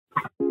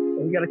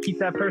You got to keep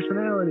that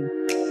personality.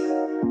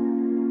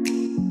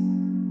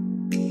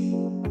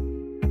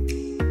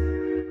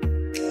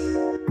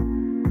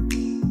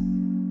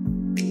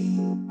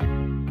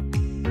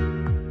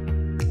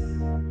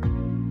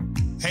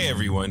 Hey,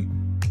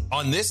 everyone.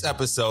 On this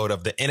episode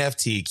of the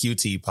NFT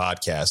QT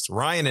podcast,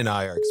 Ryan and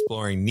I are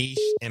exploring niche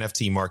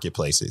NFT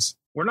marketplaces.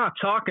 We're not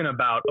talking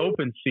about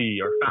OpenSea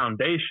or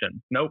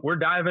Foundation. Nope, we're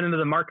diving into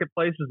the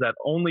marketplaces that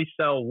only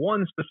sell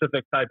one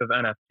specific type of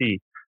NFT.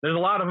 There's a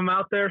lot of them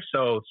out there,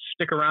 so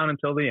stick around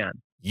until the end.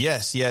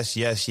 Yes.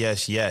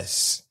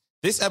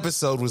 This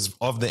episode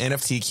of the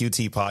NFT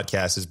QT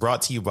podcast is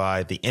brought to you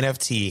by the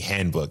NFT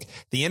Handbook.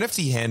 The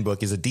NFT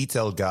Handbook is a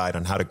detailed guide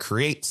on how to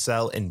create,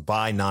 sell, and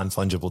buy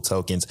non-fungible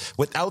tokens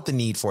without the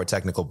need for a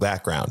technical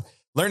background.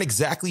 Learn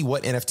exactly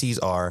what NFTs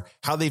are,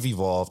 how they've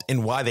evolved,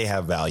 and why they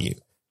have value.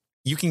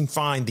 You can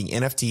find the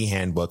NFT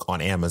Handbook on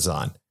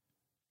Amazon.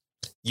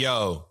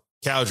 Yo,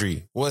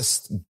 Cowdrey,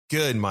 what's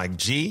good, Mike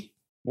G?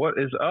 What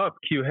is up,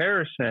 Q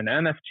Harrison,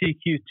 NFT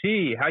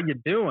QT? How you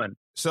doing?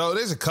 So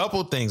there's a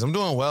couple things. I'm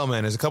doing well,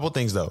 man. There's a couple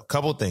things, though.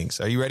 Couple things.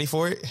 Are you ready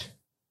for it?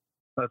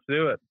 Let's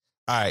do it.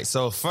 All right.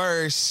 So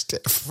first,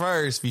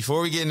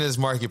 before we get into this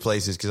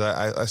marketplaces, because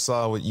I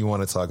saw what you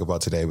want to talk about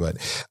today, but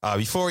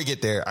before we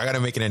get there, I got to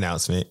make an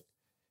announcement.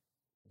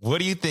 What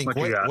do you think?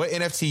 What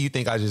NFT you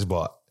think I just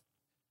bought?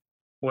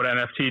 What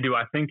NFT do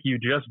I think you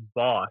just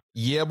bought?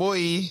 Yeah,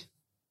 boy.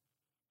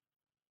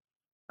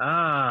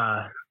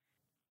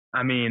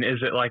 I mean,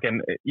 is it like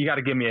you got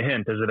to give me a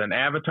hint. Is it an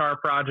avatar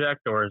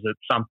project or is it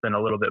something a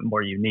little bit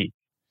more unique?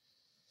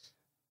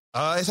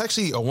 It's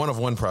actually a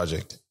one-of-one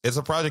project. It's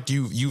a project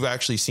you've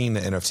actually seen the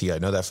NFT. I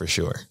know that for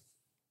sure.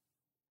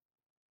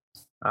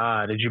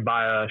 Did you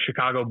buy a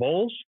Chicago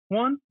Bulls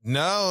one?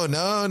 No.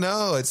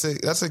 That's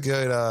a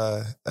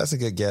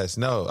good guess.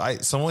 No,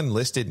 someone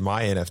listed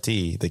my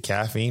NFT, the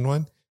caffeine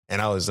one,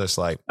 and I was just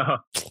like, man,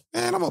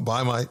 I'm gonna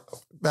buy my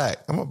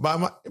back.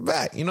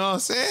 You know what I'm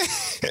saying?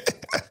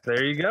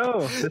 There you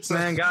go. This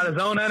man got his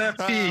own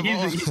NFT.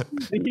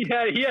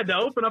 He had to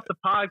open up the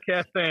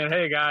podcast saying,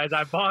 "Hey guys,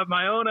 I bought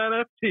my own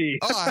NFT."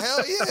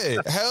 Oh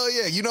hell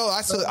yeah! You know,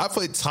 I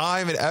put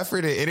time and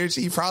effort and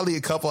energy. Probably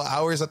a couple of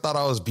hours. I thought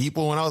I was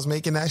people when I was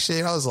making that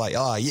shit. I was like,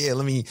 oh yeah,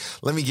 let me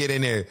get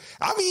in there.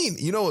 I mean,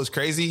 you know what's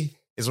crazy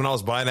is when I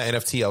was buying that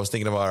NFT, I was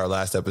thinking about our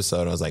last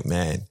episode. And I was like,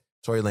 man,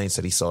 Tory Lanez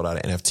said he sold out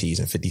of NFTs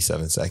in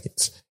 57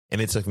 seconds. And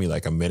it took me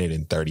like a minute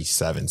and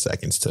 37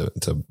 seconds to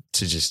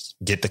just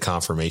get the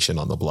confirmation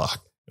on the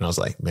block. And I was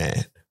like,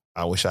 man,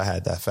 I wish I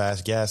had that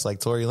fast gas like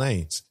Tory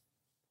Lanez.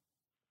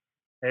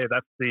 Hey,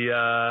 that's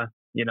the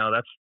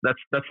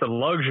that's the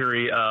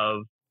luxury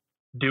of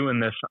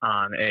doing this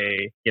on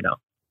a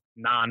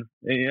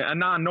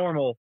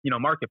non-normal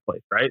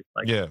marketplace, right?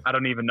 Like, yeah. I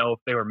don't even know if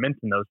they were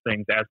minting those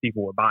things as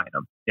people were buying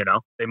them.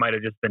 They might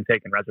have just been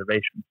taking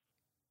reservations.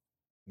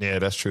 Yeah,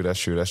 that's true.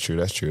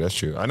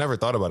 I never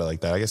thought about it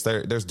like that. I guess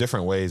there's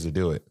different ways to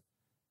do it.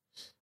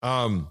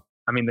 I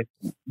mean,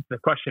 the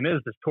question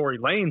is, does Tory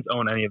Lanez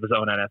own any of his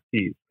own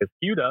NFTs? Because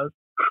Q does.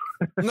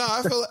 No,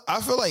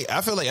 I feel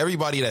like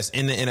everybody that's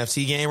in the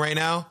NFT game right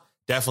now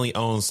definitely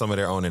owns some of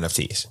their own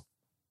NFTs.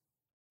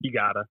 You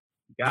gotta.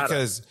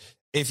 Because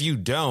if you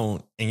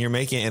don't and you're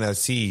making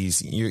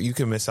NFTs, you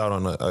can miss out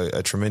on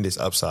a tremendous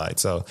upside.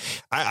 So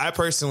I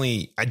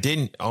personally, I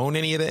didn't own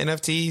any of the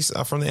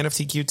NFTs from the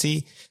NFT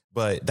QT.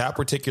 But that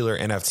particular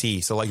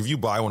NFT, so like if you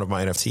buy one of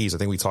my NFTs, I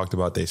think we talked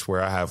about this,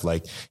 where I have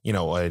like,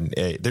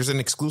 there's an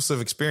exclusive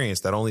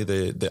experience that only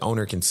the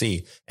owner can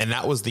see. And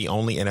that was the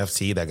only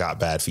NFT that got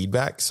bad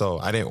feedback. So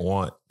I didn't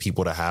want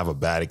people to have a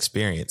bad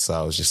experience. So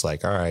I was just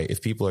like, all right,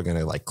 if people are going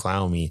to like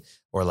clown me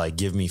or like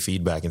give me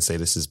feedback and say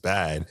this is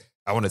bad,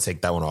 I want to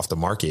take that one off the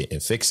market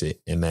and fix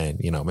it. And then,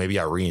 maybe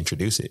I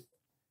reintroduce it.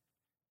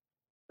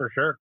 For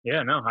sure.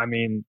 Yeah, no, I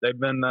mean, they've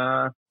been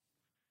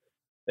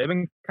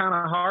kind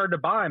of hard to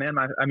buy, man.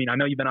 I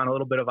know you've been on a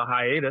little bit of a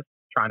hiatus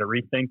trying to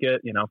rethink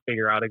it,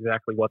 figure out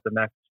exactly what the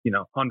next,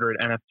 100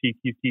 NFT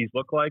QTs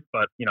look like.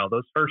 But,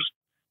 those first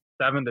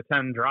 7 to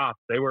 10 drops,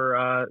 they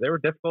were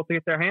difficult to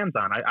get their hands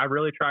on. I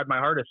really tried my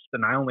hardest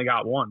and I only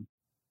got one.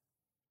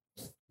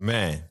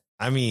 Man,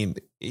 I mean,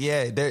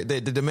 yeah,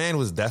 the demand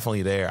was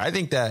definitely there. I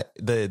think that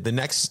the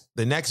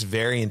next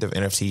variant of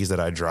NFTs that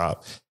I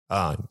drop,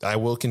 I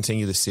will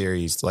continue the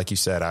series. Like you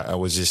said, I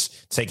was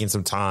just taking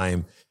some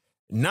time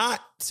not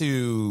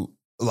to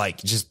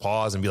like just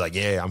pause and be like,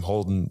 yeah, I'm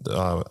holding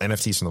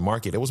NFTs from the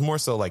market. It was more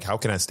so like, how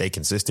can I stay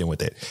consistent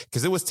with it?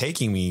 Because it was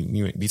taking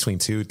me between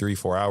 2, 3,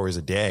 4 hours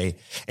a day.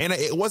 And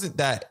it wasn't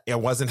that I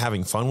wasn't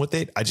having fun with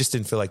it. I just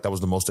didn't feel like that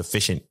was the most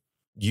efficient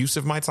use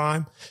of my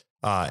time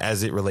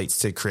as it relates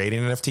to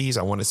creating NFTs.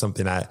 I wanted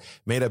something that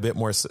made a bit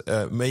more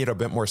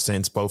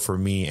sense both for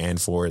me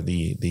and for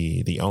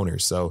the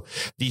owners. So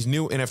these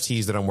new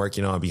NFTs that I'm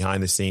working on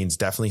behind the scenes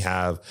definitely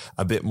have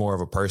a bit more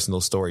of a personal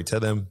story to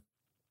them.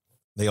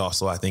 They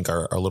also, I think,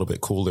 are a little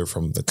bit cooler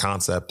from the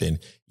concept, and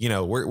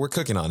we're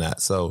cooking on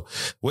that. So,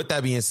 with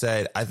that being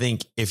said, I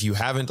think if you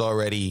haven't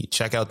already,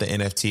 check out the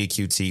NFT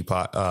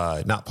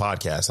QT not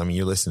podcast. I mean,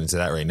 you're listening to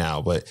that right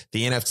now, but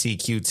the NFT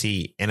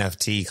QT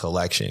NFT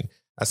collection.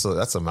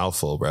 That's a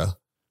mouthful, bro.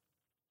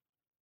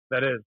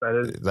 That is.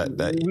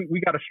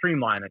 We got to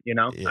streamline it, you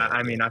know? Yeah,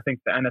 I mean, I think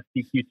the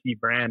NFT QT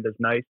brand is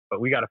nice,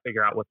 but we got to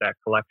figure out what that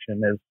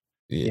collection is,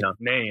 you know,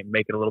 name,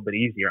 make it a little bit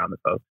easier on the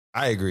folks.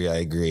 I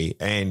agree.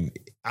 And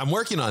I'm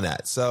working on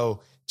that.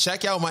 So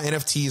check out my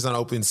NFTs on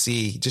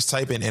OpenSea. Just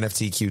type in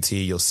NFT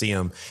QT, you'll see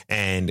them.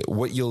 And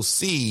what you'll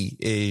see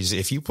is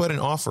if you put an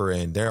offer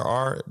in,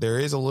 there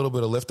is a little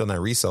bit of lift on that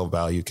resale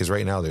value, because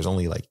right now there's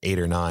only like 8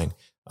 or 9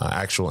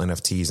 actual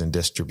NFTs in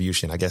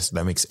distribution. I guess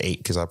that makes 8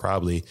 because I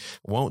probably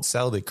won't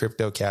sell the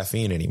crypto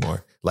caffeine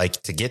anymore. Like,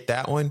 to get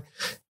that one,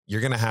 you're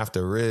going to have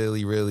to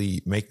really,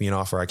 really make me an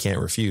offer I can't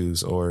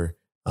refuse, or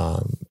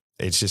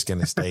it's just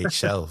going to stay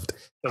shelved.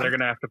 So they're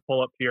going to have to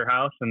pull up to your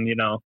house and, you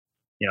know,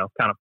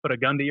 kind of put a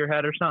gun to your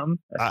head or something.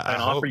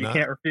 An offer you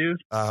can't refuse.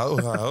 I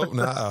hope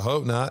not. I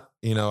hope not.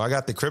 You know, I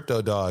got the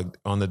crypto dog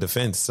on the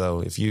defense.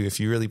 So if you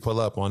really pull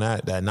up on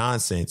that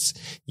nonsense,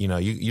 you know,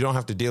 you don't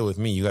have to deal with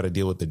me. You got to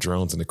deal with the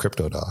drones and the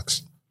crypto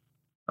dogs.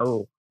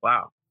 Oh,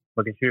 wow.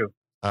 Look at you.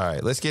 All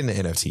right, let's get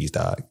into NFTs,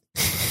 dog.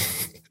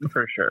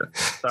 For sure.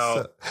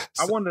 So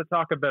I wanted to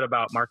talk a bit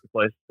about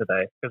marketplaces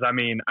today, because I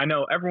mean, I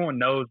know everyone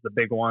knows the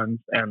big ones,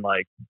 and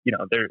like, you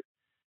know,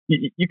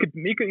 you could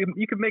make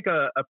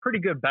a pretty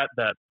good bet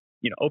that,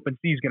 you know,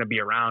 OpenSea is going to be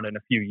around in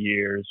a few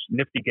years.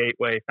 Nifty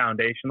Gateway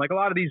Foundation, like a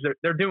lot of these,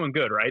 they're doing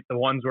good, right? The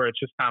ones where it's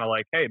just kind of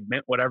like, hey,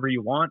 mint whatever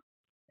you want,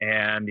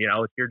 and you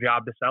know, it's your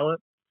job to sell it.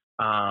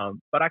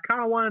 But I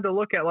kind of wanted to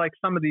look at like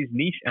some of these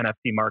niche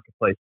NFT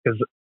marketplaces, because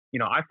you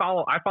know, I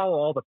follow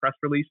all the press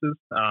releases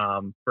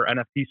for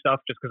NFT stuff,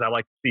 just because I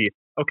like to see,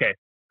 okay,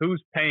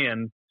 who's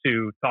paying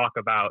to talk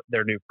about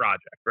their new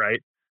project, right?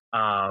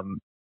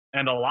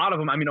 And a lot of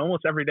them, I mean,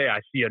 almost every day I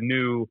see a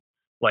new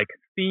like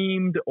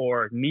themed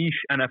or niche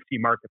NFT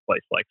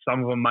marketplace. Like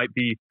some of them might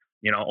be,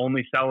 you know,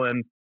 only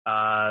selling,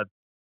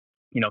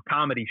 you know,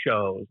 comedy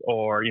shows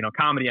or, you know,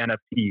 comedy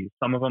NFTs.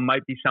 Some of them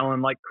might be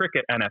selling like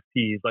cricket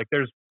NFTs. Like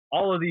there's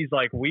all of these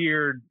like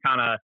weird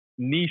kind of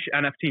niche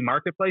NFT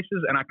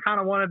marketplaces. And I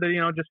kind of wanted to, you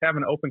know, just have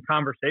an open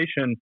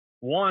conversation,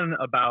 one,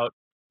 about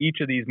each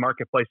of these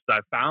marketplaces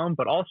I've found,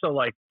 but also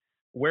like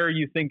where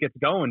you think it's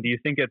going. Do you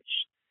think that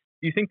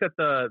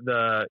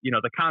the you know,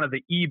 the kind of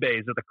the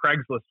eBays or the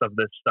Craigslist of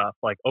this stuff,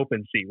 like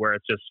OpenSea, where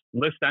it's just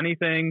list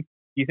anything,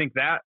 do you think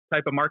that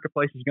type of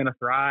marketplace is going to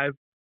thrive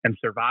and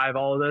survive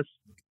all of this?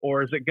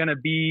 Or is it going to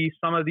be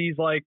some of these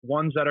like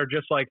ones that are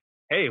just like,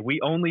 hey, we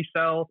only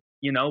sell,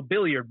 you know,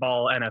 billiard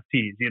ball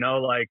NFTs, you know,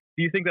 like,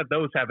 do you think that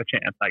those have a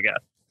chance, I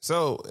guess?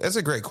 So that's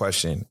a great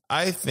question.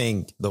 I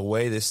think the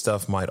way this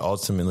stuff might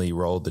ultimately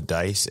roll the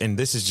dice, and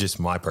this is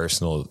my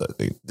personal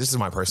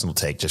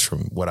take just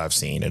from what I've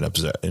seen and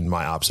in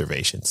my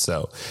observations.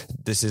 So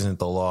this isn't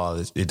the law.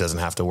 It doesn't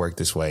have to work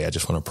this way. I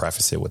just want to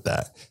preface it with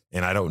that.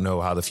 And I don't know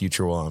how the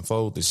future will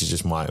unfold. This is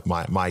just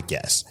my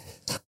guess.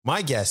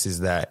 My guess is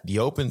that the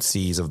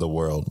OpenSeas of the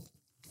world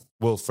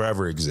will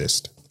forever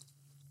exist.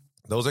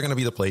 Those are going to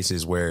be the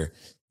places where,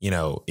 you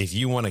know, if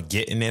you want to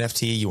get an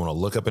NFT, you want to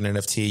look up an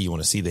NFT, you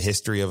want to see the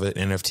history of an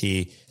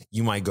NFT,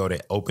 you might go to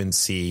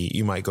OpenSea,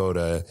 you might go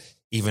to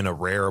even a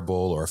Rarible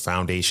or a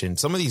Foundation.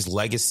 Some of these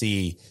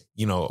legacy,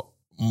 you know,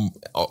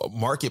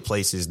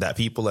 marketplaces that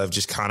people have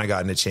just kind of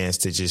gotten a chance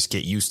to just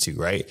get used to,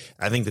 right?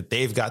 I think that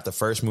they've got the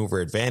first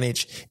mover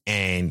advantage,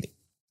 and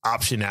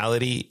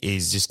optionality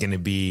is just going to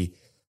be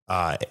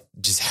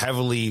just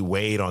heavily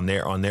weighed on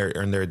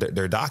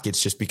their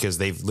dockets, just because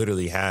they've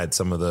literally had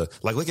some of the,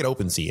 like, look at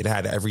OpenSea. It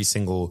had every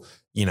single,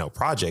 you know,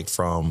 project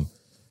from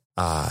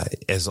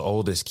as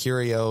old as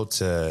Curio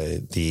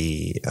to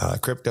the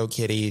Crypto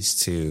Kitties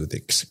to the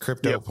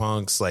Crypto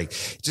Punks, like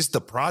just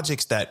the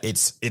projects that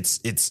it's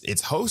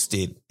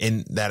hosted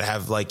and that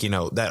have, like, you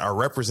know, that are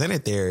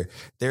represented there.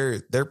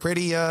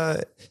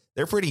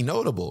 They're pretty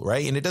notable,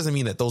 right? And it doesn't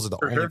mean that those are the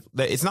only,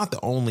 that it's not the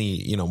only,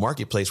 you know,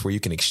 marketplace where you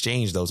can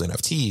exchange those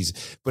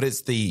NFTs, but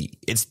it's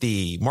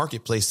the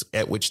marketplace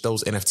at which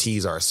those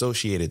NFTs are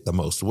associated the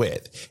most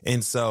with.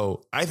 And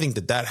so I think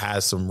that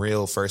has some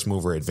real first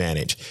mover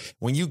advantage.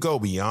 When you go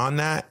beyond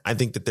that, I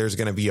think that there's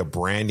going to be a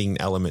branding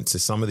element to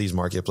some of these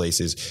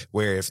marketplaces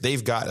where if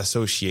they've got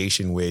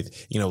association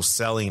with, you know,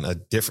 selling a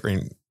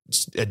different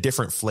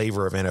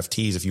flavor of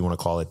NFTs, if you want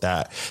to call it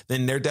that,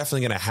 then they're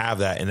definitely going to have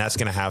that. And that's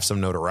going to have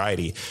some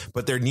notoriety,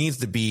 but there needs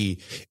to be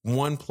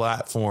one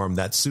platform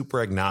that's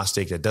super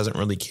agnostic, that doesn't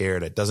really care,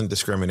 that doesn't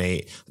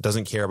discriminate,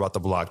 doesn't care about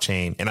the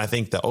blockchain. And I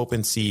think the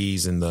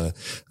OpenSeas and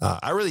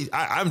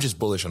I'm just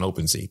bullish on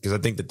OpenSea, because I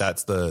think that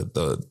that's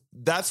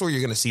that's where you're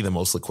going to see the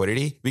most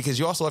liquidity, because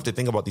you also have to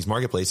think about these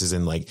marketplaces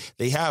and like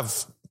they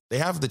have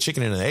the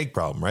chicken and the egg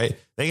problem, right?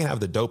 They can have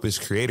the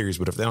dopest creators,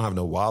 but if they don't have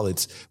no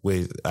wallets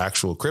with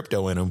actual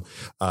crypto in them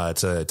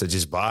to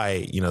just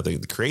buy, you know, the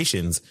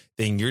creations,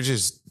 then you're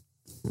just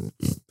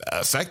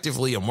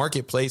effectively a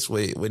marketplace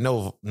with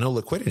no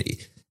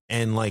liquidity.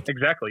 And like,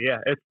 exactly, yeah,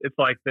 it's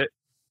like that.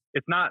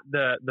 It's not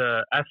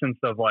the essence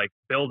of like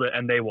build it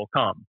and they will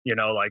come. You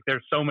know, like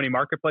there's so many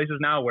marketplaces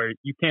now where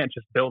you can't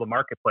just build a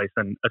marketplace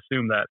and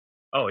assume that,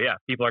 oh yeah,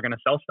 people are going to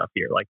sell stuff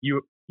here. Like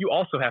you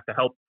also have to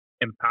help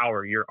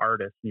empower your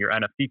artists and your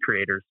NFT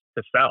creators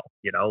to sell.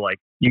 Like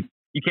you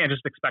can't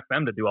just expect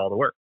them to do all the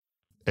work.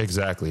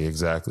 Exactly.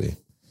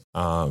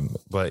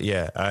 But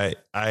yeah,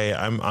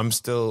 I'm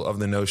still of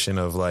the notion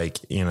of like,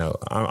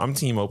 I'm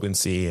team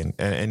OpenSea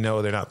and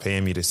no, they're not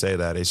paying me to say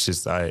that. It's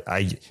just,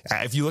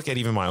 if you look at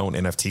even my own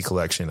NFT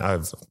collection,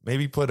 I've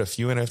maybe put a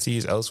few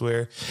NFTs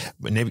elsewhere,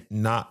 but maybe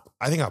not.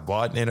 I think I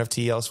bought an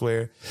NFT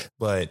elsewhere,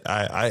 but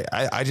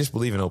I just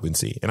believe in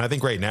OpenSea. And I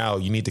think right now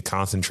you need to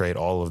concentrate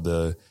all of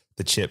the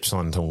chips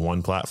onto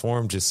one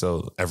platform just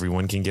so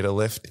everyone can get a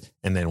lift.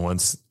 And then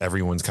once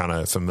everyone's kind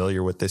of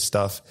familiar with this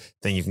stuff,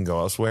 then you can go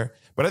elsewhere.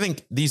 But I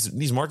think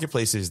these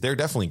marketplaces, they're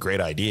definitely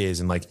great ideas.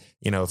 And like,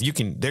 if you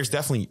can, there's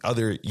definitely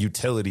other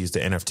utilities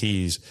to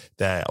NFTs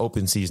that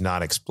OpenSea is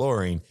not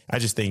exploring. I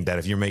just think that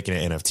if you're making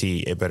an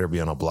NFT, it better be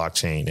on a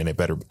blockchain and it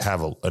better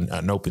have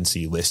an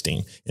OpenSea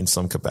listing in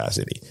some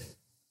capacity.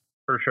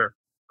 For sure.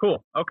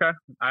 Cool. Okay.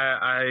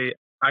 I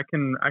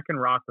can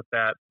rock with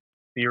that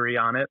theory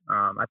on it.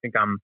 I think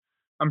I'm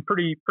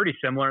pretty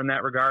similar in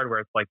that regard, where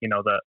it's like,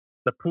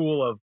 the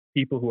pool of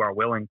people who are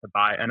willing to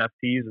buy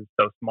NFTs is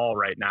so small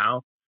right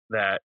now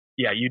that,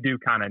 yeah, you do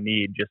kind of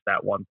need just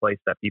that one place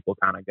that people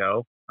kind of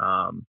go.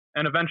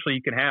 And eventually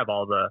you can have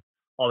all the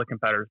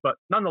competitors, but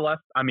nonetheless,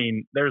 I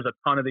mean, there's a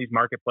ton of these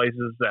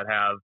marketplaces that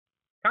have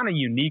kind of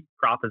unique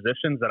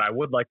propositions that I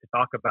would like to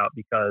talk about,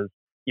 because,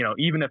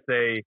 even if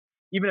they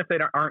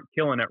aren't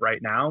killing it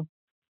right now,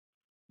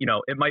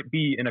 it might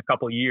be in a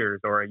couple years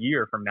or a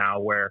year from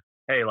now where,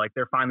 hey, like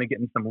they're finally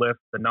getting some lift.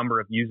 The number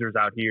of users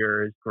out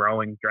here is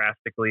growing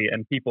drastically,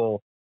 and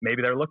people,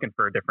 maybe they're looking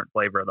for a different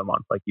flavor of the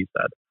month, like you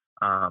said.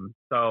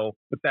 So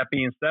with that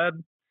being said,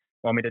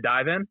 want me to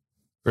dive in?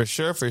 For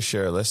sure.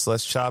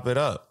 Let's chop it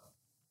up.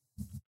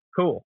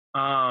 Cool.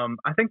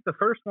 I think the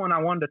first one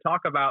I wanted to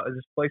talk about is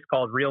this place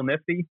called Real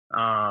Nifty.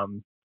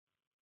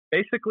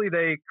 Basically,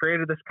 they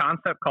created this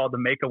concept called the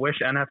Make-A-Wish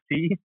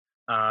NFT.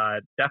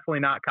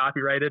 Definitely not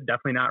copyrighted,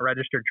 definitely not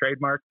registered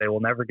trademark. They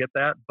will never get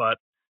that. But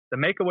the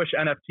Make-A-Wish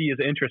NFT is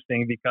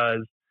interesting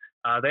because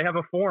they have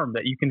a form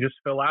that you can just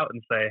fill out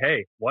and say,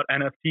 hey, what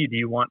NFT do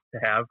you want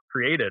to have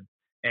created?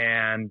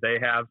 And they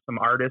have some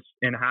artists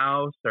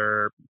in-house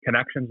or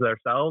connections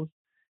themselves.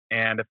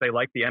 And if they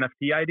like the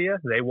NFT idea,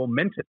 they will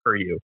mint it for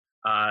you.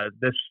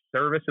 This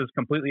service is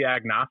completely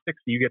agnostic.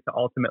 So you get to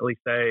ultimately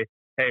say,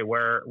 hey,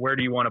 where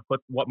do you want to put,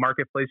 what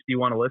marketplace do you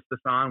want to list this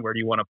on? Where do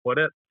you want to put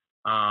it?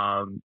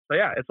 So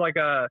yeah, it's like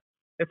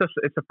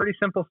it's a pretty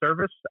simple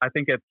service. I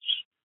think it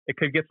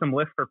could get some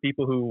lift for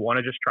people who want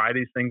to just try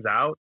these things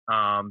out.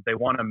 They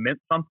want to mint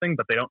something,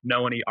 but they don't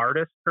know any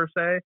artists per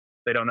se.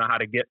 They don't know how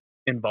to get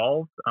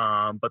involved,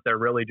 but they're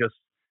really just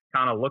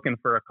kind of looking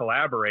for a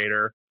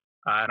collaborator.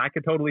 And I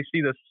could totally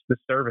see this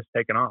service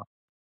taking off.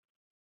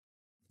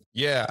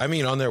 Yeah, I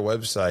mean, on their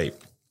website,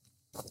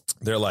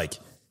 they're like,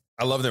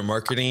 I love their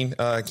marketing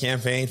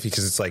campaign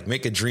because it's like,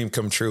 make a dream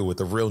come true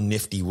with a real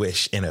nifty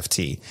wish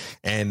NFT.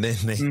 And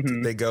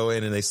then they go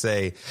in and they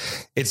say,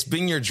 it's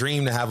been your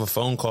dream to have a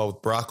phone call with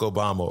Barack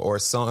Obama, or a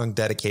song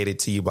dedicated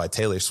to you by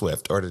Taylor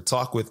Swift, or to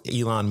talk with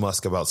Elon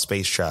Musk about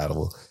space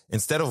travel.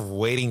 Instead of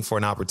waiting for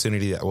an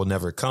opportunity that will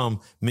never come,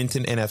 mint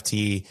an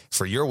NFT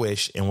for your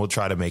wish and we'll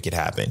try to make it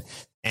happen.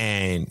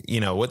 And,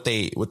 what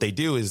they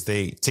do is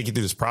they take you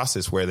through this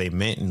process where they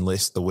mint and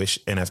list the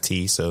wish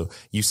NFT. So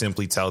you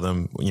simply tell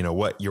them,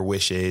 what your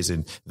wish is,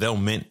 and they'll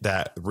mint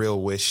that real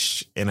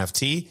wish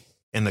NFT.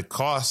 And the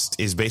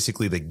cost is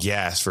basically the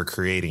gas for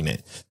creating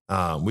it,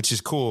 which is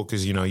cool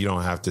because, you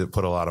don't have to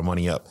put a lot of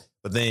money up.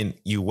 But then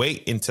you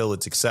wait until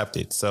it's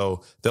accepted.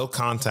 So they'll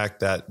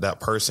contact that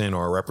person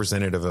or a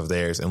representative of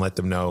theirs and let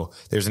them know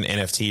there's an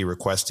NFT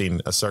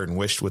requesting a certain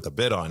wish with a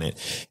bid on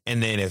it.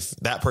 And then if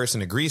that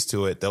person agrees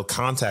to it, they'll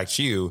contact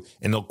you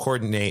and they'll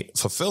coordinate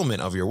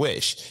fulfillment of your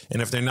wish.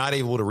 And if they're not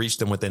able to reach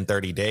them within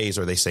 30 days,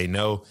 or they say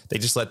no, they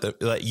just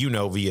let you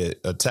know via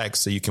a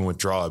text so you can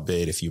withdraw a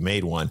bid if you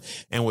made one.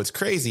 And what's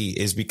crazy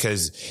is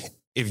because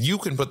if you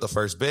can put the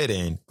first bid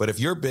in, but if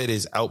your bid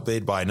is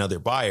outbid by another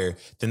buyer,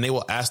 then they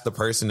will ask the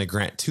person to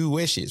grant two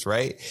wishes,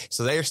 right?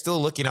 So they are still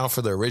looking out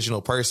for the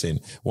original person,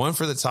 one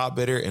for the top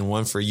bidder and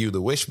one for you,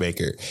 the wish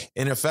maker.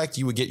 In effect,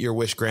 you would get your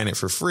wish granted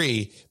for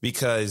free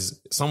because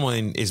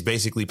someone is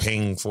basically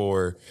paying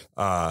for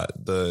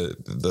they're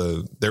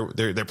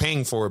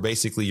paying for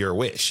basically your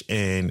wish,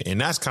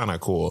 and that's kind of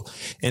cool.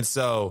 And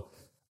so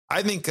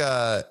I think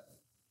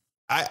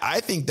I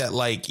think that,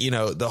 like,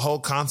 the whole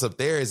concept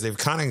there is they've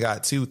kind of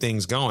got two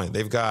things going.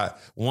 They've got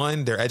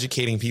one, they're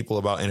educating people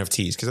about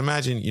NFTs. Because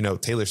imagine,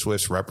 Taylor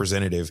Swift's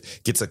representative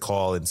gets a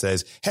call and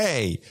says,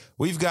 hey,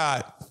 we've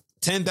got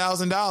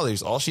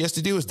 $10,000. All she has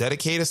to do is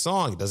dedicate a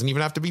song. It doesn't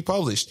even have to be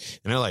published.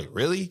 And they're like,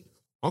 really?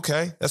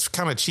 Okay, that's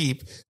kind of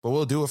cheap, but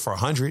we'll do it for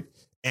 100.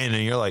 And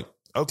then you're like,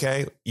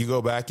 okay, you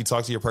go back, you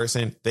talk to your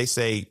person. They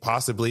say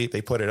possibly,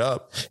 they put it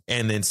up,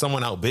 and then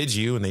someone outbids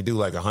you and they do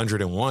like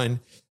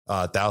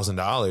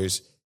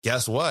 $101,000.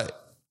 Guess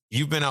what?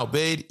 You've been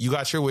outbid. You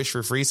got your wish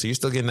for free, so you're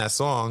still getting that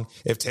song.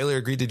 If Taylor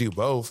agreed to do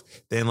both,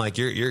 then like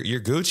you're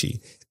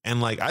Gucci.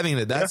 And like, I think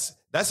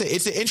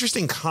it's an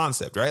interesting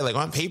concept, right? Like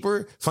on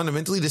paper,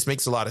 fundamentally, this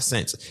makes a lot of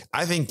sense.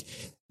 I think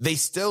they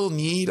still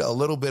need a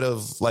little bit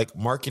of like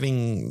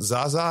marketing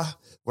zaza.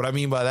 What I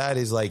mean by that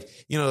is like,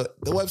 you know,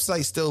 the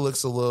website still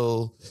looks a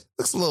little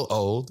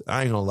old.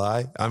 I ain't gonna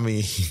lie. I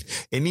mean,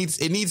 it needs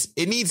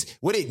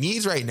what it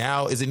needs right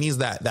now is it needs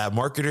that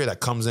marketer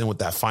that comes in with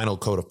that final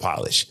coat of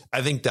polish.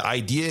 I think the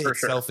idea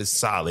itself is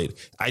solid.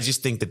 I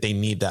just think that they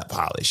need that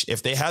polish.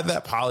 If they had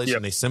that polish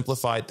and they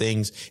simplified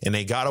things and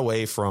they got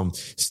away from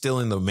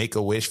still in the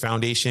Make-A-Wish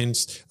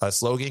Foundation's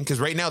slogan, because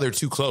right now they're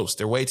too close.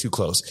 They're way too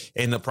close.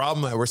 And the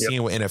problem that we're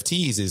seeing with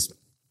NFTs is,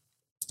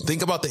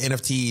 think about the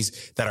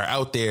NFTs that are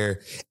out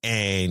there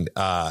and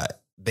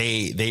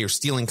they are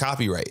stealing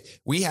copyright.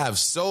 We have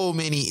so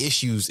many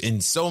issues in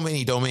so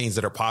many domains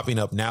that are popping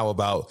up now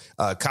about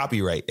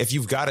copyright. If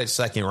you've got a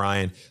second,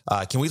 Ryan,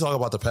 can we talk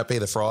about the Pepe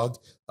the Frog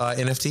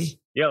NFT?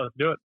 Yeah, let's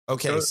do it.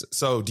 Okay,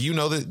 so do you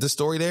know the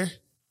story there?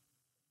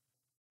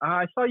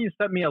 I saw you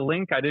sent me a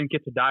link. I didn't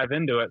get to dive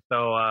into it,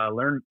 so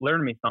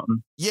learn me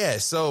something. Yeah,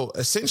 so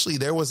essentially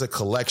there was a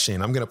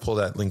collection. I'm going to pull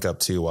that link up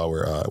too while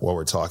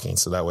we're talking,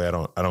 so that way I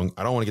don't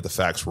want to get the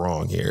facts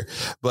wrong here.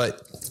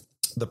 But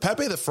the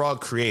Pepe the Frog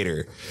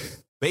creator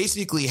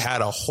basically had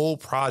a whole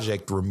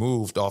project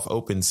removed off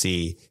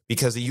OpenSea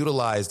because he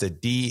utilized a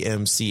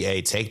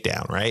DMCA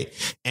takedown, right?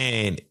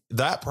 And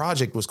that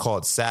project was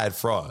called Sad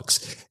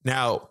Frogs.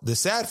 Now, the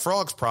Sad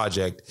Frogs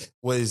project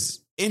was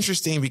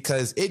interesting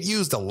because it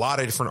used a lot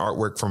of different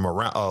artwork from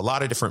around, a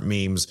lot of different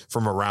memes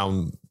from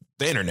around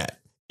the internet.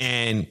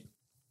 And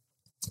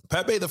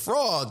Pepe the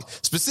Frog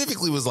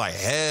specifically was like,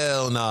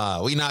 hell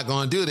nah, we not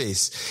going to do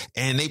this.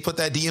 And they put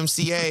that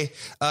DMCA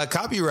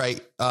copyright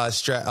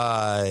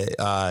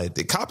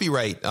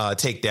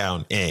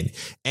takedown in,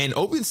 and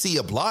OpenSea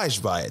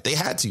obliged by it. They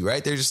had to,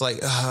 right? They're just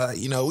like,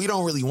 we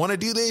don't really want to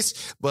do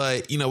this,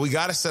 but we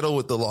got to settle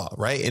with the law,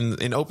 right? And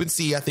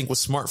OpenSea, I think, was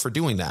smart for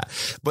doing that.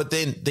 But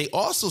then they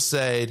also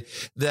said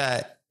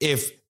that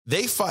if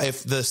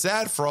the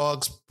Sad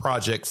Frogs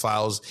project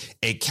files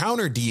a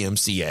counter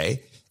DMCA,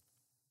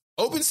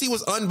 OpenSea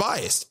was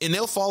unbiased and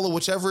they'll follow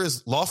whichever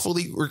is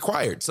lawfully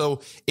required.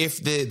 So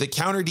if the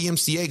counter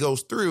DMCA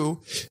goes through,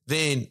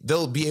 then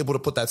they'll be able to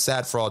put that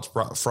Sad Frogs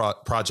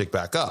project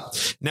back up.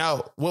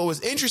 Now, what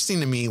was interesting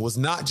to me was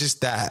not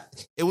just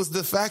that. It was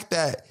the fact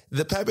that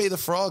the Pepe the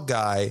Frog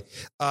guy,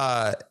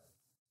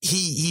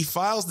 he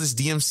files this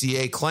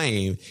DMCA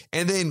claim.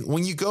 And then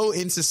when you go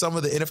into some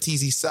of the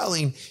NFTs he's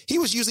selling, he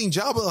was using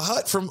Jabba the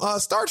Hutt from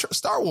Star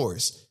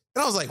Wars.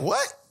 And I was like,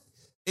 what?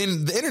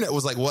 And the internet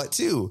was like, what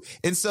too?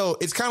 And so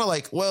it's kind of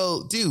like,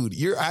 well, dude,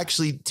 you're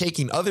actually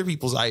taking other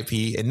people's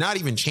IP and not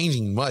even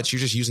changing much. You're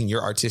just using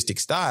your artistic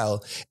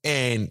style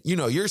and,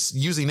 you're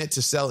using it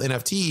to sell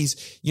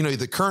NFTs.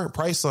 The current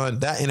price on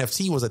that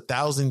NFT was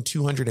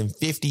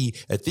 1,250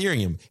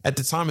 Ethereum at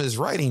the time of this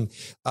writing.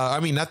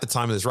 Not the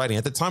time of this writing,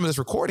 at the time of this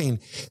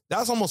recording, that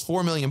was almost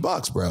 $4 million,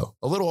 bro.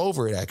 A little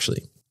over it,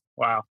 actually.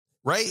 Wow.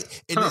 Right.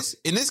 And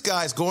this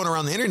guy's going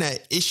around the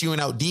internet issuing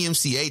out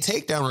DMCA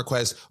takedown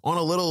requests on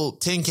a little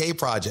 10K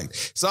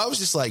project. So I was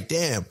just like,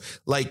 damn,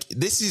 like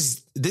this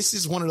is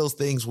one of those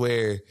things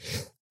where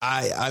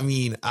I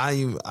think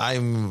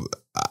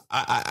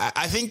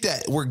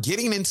that we're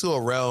getting into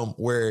a realm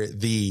where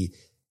the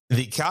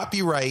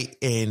copyright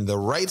and the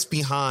rights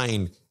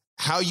behind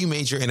how you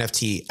made your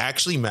NFT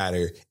actually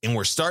matter. And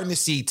we're starting to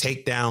see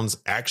takedowns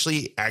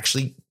actually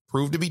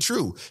prove to be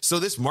true. So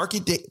this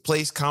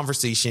marketplace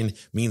conversation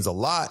means a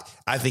lot.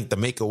 I think the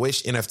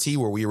Make-A-Wish NFT,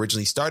 where we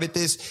originally started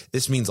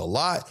this means a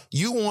lot.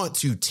 You want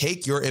to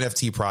take your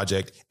NFT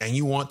project and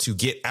you want to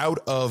get out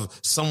of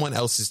someone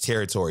else's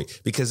territory,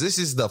 because this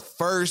is the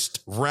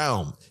first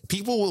realm.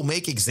 People will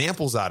make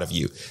examples out of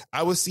you.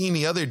 I was seeing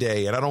the other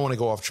day, and I don't want to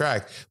go off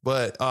track,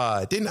 but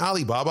didn't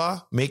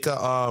Alibaba make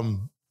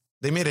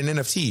they made an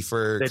NFT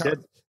for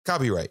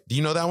copyright? Do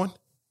you know that one?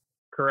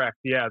 Correct.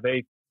 Yeah.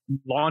 They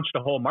launched a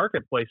whole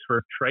marketplace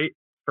for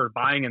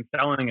buying and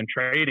selling and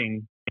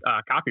trading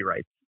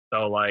copyrights.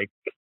 So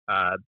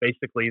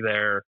basically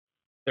they're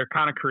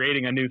kind of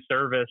creating a new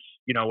service,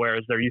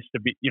 whereas there used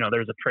to be,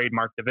 there's a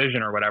trademark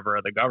division or whatever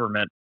of the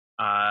government.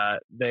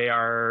 They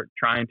are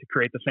trying to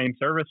create the same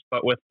service,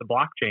 but with the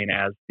blockchain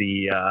as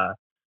the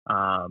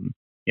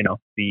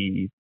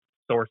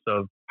source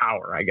of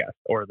power, I guess,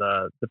 or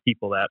the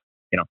people that,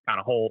 kind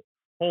of hold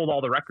all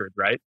the records,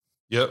 right?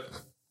 Yep.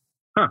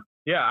 Huh.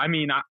 Yeah, I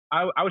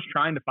was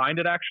trying to find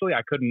it, actually.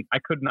 I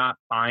could not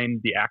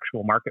find the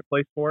actual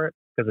marketplace for it,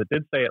 because it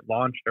did say it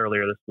launched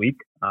earlier this week,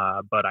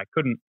 but I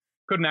couldn't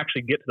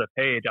actually get to the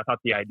page. I thought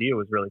the idea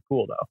was really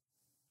cool, though.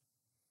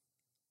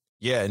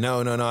 Yeah,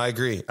 no, I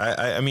agree.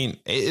 I mean,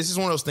 this is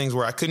one of those things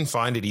where I couldn't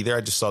find it either.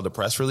 I just saw the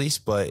press release,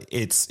 but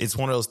it's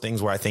one of those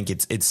things where I think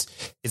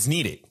it's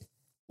needed.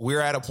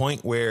 We're at a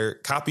point where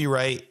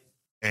copyright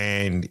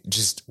and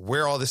just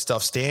where all this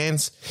stuff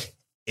stands,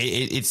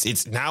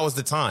 it's now is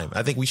the time.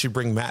 I think we should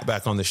bring Matt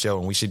back on the show,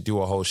 and we should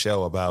do a whole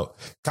show about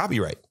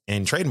copyright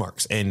and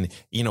trademarks and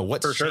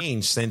what's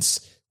changed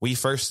since we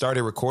first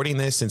started recording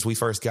this, since we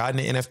first got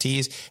into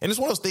NFTs. And it's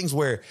one of those things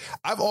where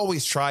I've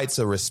always tried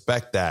to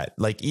respect that.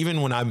 Like,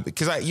 even when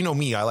because you know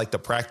me, I like to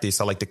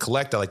practice, I like to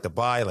collect, I like to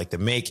buy, I like to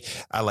make,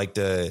 I like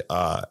to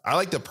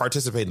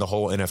participate in the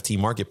whole NFT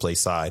marketplace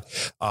side,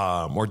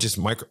 or just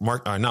not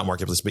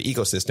marketplace, but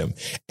ecosystem.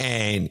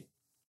 And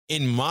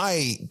in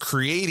my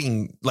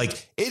creating,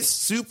 like, it's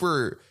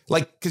super,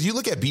 like, because you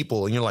look at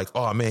people and you're like,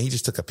 oh man, he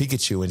just took a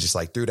Pikachu and just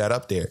like threw that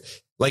up there.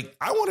 Like,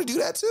 I want to do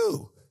that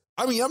too.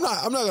 I mean, I'm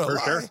not gonna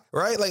lie, sure.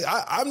 Right? Like,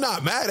 I'm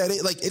not mad at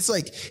it. Like, it's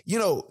like, you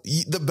know,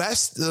 the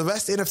best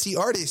NFT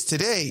artist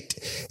today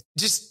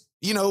just,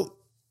 you know,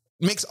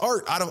 makes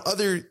art out of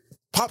other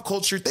pop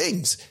culture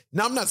things.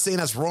 Now, I'm not saying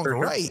that's wrong or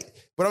right,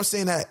 but I'm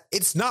saying that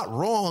it's not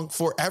wrong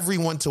for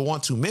everyone to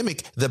want to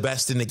mimic the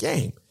best in the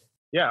game.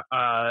 Yeah,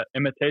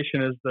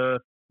 imitation is the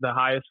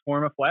highest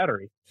form of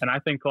flattery. And I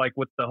think, like,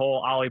 with the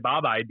whole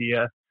Alibaba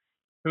idea,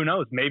 who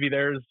knows? Maybe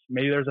there's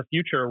a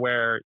future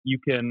where you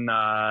can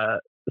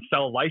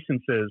sell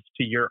licenses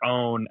to your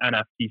own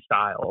NFT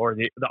style, or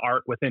the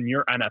art within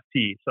your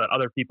NFT, so that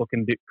other people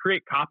can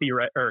create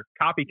copyright or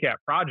copycat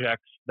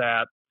projects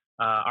that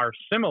are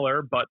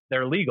similar, but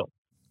they're legal.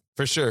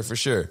 For sure.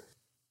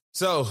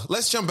 So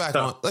let's jump back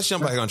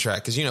on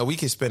track, because, you know, we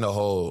could spend a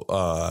whole.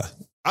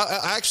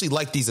 I actually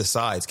like these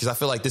asides, because I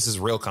feel like this is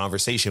real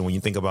conversation when you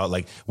think about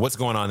like what's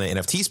going on in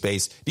the NFT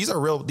space. These are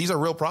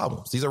real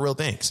problems. These are real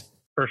things.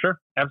 For sure.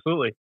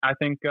 Absolutely. I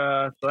think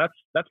so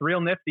that's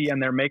real nifty,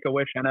 and their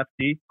Make-A-Wish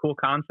NFT. Cool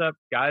concept.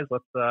 Guys,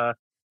 let's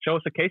show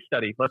us a case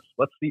study.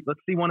 Let's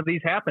see one of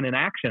these happen in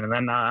action, and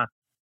then I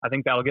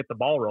think that'll get the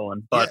ball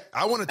rolling. But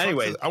yeah, I want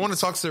to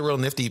talk to the real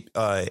nifty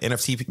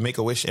NFT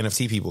Make-A-Wish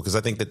NFT people, because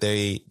I think that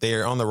they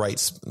are on the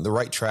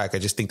right track. I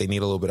just think they need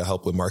a little bit of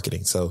help with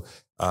marketing. So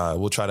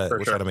we'll try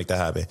to make that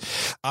happen.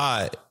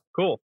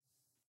 Cool.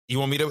 You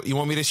want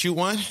me to shoot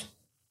one?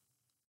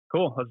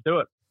 Cool. Let's do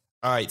it.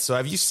 All right. So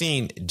have you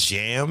seen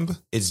Jamb?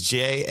 It's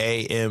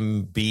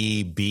JAMBB.com.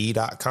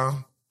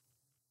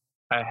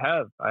 I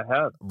have.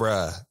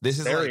 Bruh, this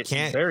is very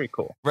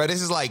cool. Bruh,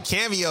 this is like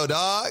Cameo,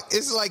 dog.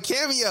 This is like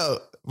Cameo.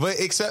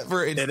 But except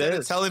for instead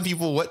of telling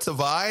people what to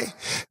buy,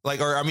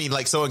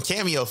 so in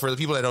Cameo, for the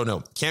people that don't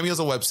know, Cameo is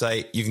a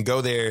website. You can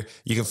go there.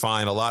 You can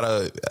find a lot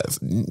of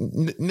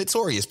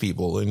notorious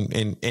people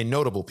and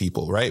notable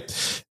people, right?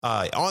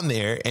 On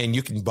there, and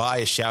you can buy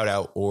a shout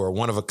out or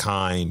one of a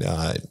kind,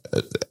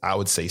 I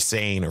would say,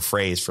 saying or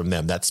phrase from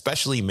them that's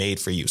specially made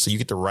for you. So you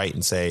get to write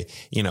and say,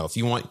 you know, if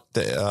you want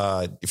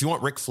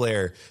Ric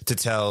Flair to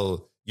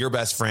tell your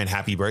best friend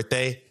happy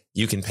birthday,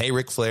 you can pay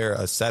Ric Flair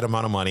a set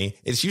amount of money.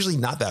 It's usually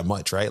not that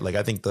much, right? Like,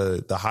 I think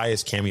the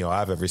highest Cameo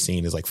I've ever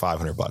seen is like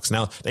 $500.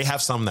 Now, they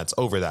have some that's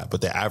over that, but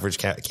the average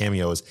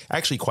Cameo is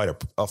actually quite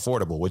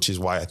affordable, which is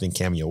why I think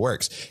Cameo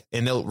works.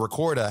 And they'll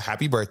record a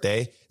happy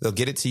birthday. They'll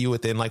get it to you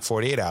within like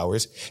 48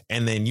 hours,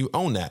 and then you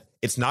own that.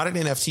 It's not an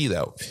NFT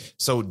though.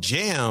 So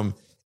Jamb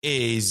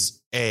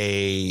is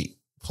a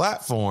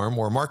platform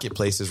or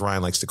marketplace, as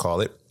Ryan likes to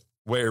call it,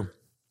 where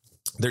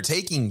they're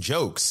taking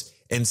jokes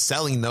and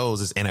selling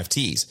those as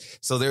NFTs.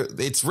 So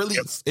it's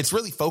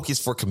really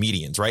focused for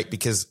comedians, right?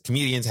 Because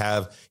comedians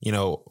have, you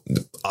know,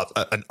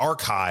 an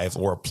archive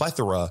or a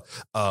plethora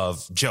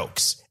of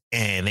jokes,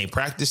 and they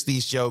practice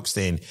these jokes,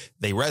 and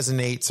they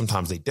resonate.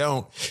 Sometimes they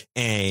don't.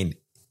 And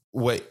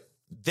what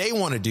they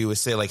want to do is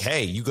say, like,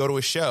 hey, you go to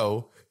a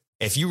show,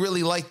 if you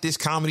really like this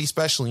comedy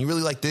special and you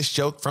really like this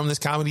joke from this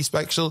comedy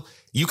special,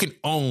 you can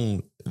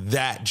own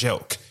that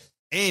joke.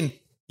 And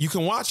you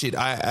can watch it,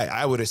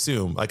 I would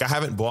assume. Like, I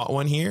haven't bought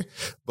one here,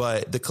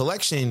 but the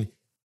collection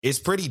is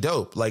pretty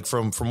dope. Like,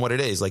 from what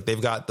it is, like,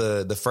 they've got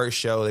the first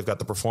show, they've got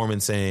the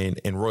performance and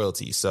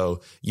royalty.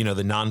 So, you know,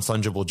 the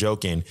non-fungible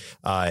joking,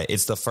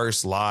 it's the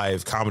first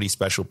live comedy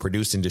special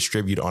produced and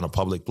distributed on a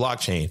public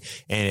blockchain.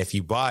 And if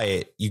you buy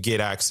it, you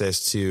get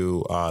access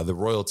to the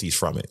royalties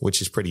from it,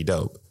 which is pretty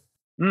dope.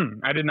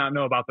 I did not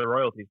know about the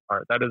royalties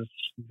part. That is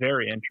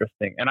very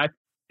interesting. And I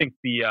think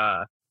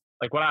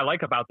what I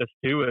like about this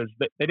too is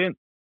that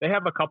they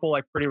have a couple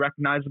like pretty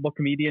recognizable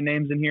comedian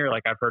names in here.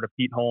 Like, I've heard of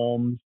Pete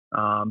Holmes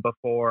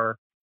before,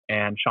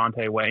 and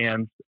Shantae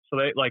Wayans. So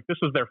this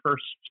was their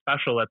first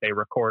special that they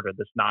recorded,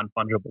 this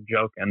non-fungible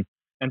joke. And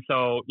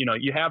so, you know,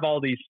 you have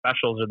all these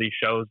specials or these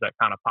shows that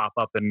kind of pop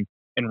up in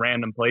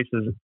random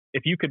places.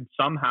 If you could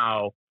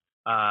somehow,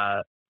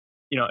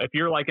 you know, if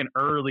you're like an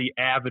early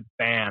avid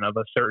fan of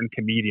a certain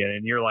comedian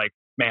and you're like,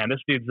 man, this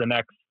dude's the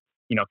next,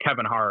 you know,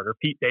 Kevin Hart or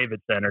Pete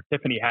Davidson or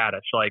Tiffany Haddish,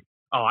 like,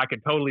 oh, I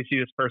could totally see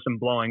this person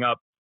blowing up.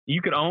 You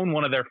could own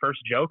one of their first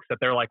jokes that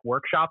they're like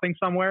workshopping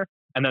somewhere,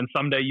 and then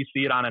someday you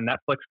see it on a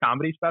Netflix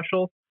comedy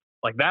special.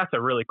 Like, that's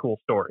a really cool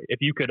story. If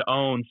you could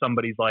own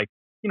somebody's, like,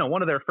 you know,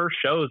 one of their first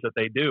shows that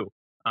they do,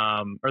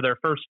 or their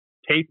first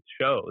taped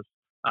shows,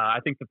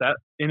 I think that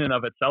in and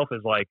of itself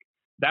is like,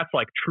 that's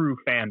like true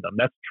fandom.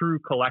 That's true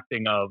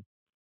collecting of,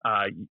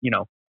 you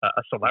know,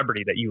 a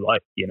celebrity that you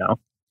like, you know?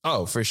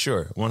 Oh, for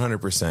sure.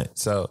 100%.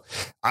 So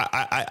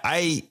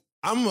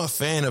I'm a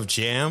fan of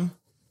Jamb.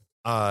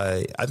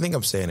 I think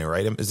I'm saying it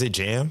right. Is it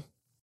Jamb?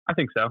 I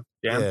think so.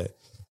 Jamb. Yeah.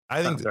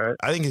 I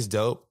think it's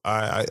dope.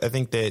 I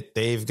think that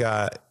they've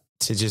got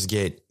to just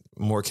get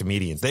more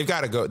comedians. They've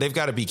got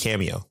to be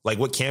Cameo. Like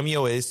what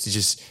Cameo is to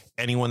just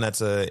anyone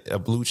that's a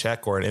blue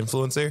check or an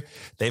influencer,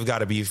 they've got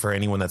to be for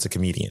anyone that's a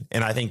comedian.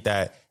 And I think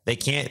that they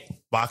can't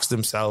box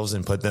themselves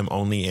and put them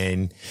only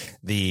in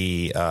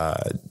the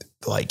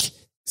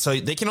so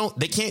they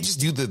can't just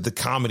do the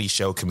comedy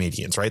show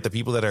comedians, right? The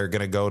people that are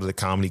going to go to the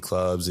comedy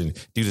clubs and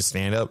do the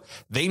stand up.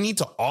 They need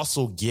to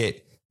also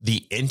get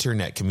the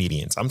internet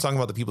comedians. I'm talking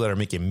about the people that are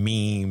making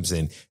memes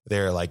and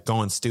they're like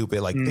going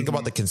stupid. Like think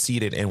about the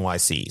conceited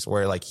NYCs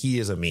where like he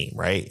is a meme,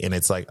 right? And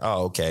it's like,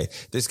 oh, okay,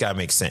 this guy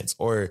makes sense.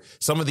 Or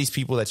some of these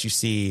people that you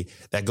see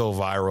that go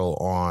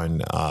viral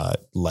on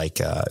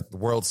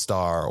World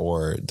Star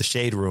or the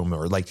Shade Room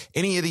or like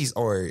any of these,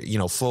 or, you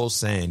know, Full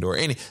Send or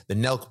any, the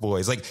Nelk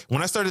Boys. Like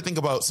when I started to think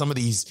about some of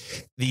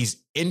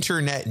these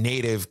internet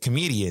native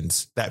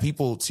comedians that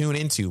people tune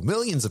into,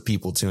 millions of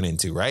people tune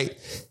into, right?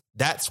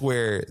 That's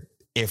where,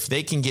 if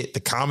they can get the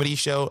comedy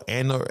show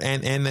and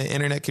the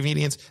internet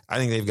comedians, I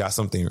think they've got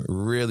something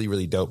really,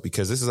 really dope,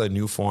 because this is a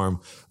new form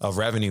of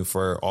revenue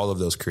for all of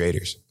those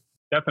creators.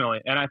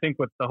 Definitely. And I think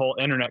with the whole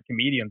internet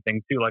comedian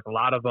thing too, like a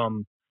lot of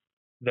them,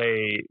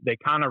 they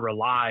kind of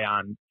rely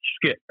on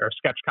skit or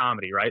sketch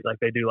comedy, right? Like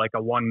they do like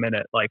a 1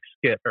 minute like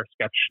skit or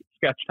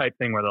sketch type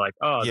thing where they're like,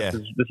 oh, this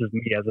is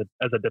me as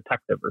a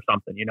detective or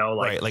something, you know,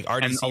 like, right, like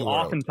RDC and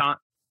oftentimes,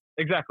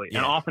 exactly. Yeah.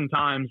 And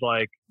oftentimes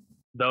like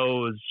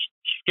those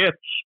skits,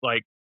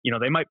 like, you know,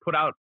 they might put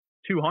out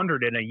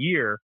 200 in a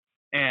year.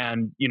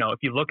 And, you know, if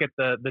you look at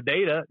the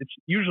data, it's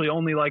usually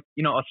only like,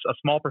 you know, a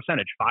small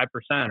percentage,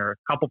 5% or a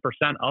couple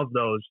percent of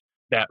those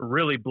that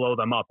really blow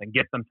them up and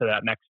get them to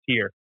that next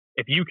tier.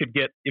 If you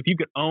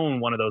could own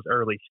one of those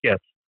early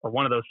skits or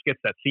one of those skits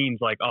that seems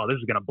like, oh, this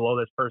is going to blow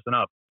this person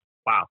up.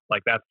 Wow.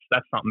 Like that's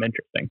something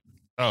interesting.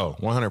 Oh,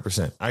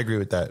 100%. I agree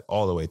with that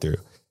all the way through.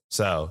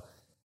 So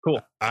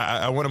cool.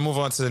 I want to move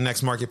on to the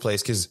next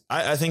marketplace, because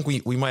I think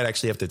we might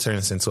actually have to turn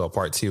this into a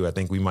part 2. I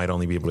think we might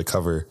only be able to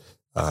cover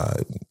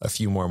a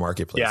few more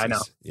marketplaces. Yeah, I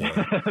know.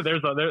 Yeah.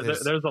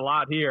 there's a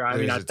lot here. I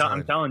mean,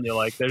 I'm telling you,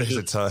 like there's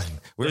a ton.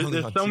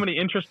 There's so many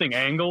interesting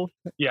angles.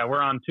 Yeah, we're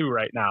on 2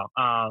 right now.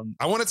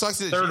 I want to talk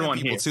to the third one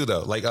people too,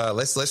 though. Like,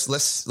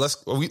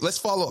 let's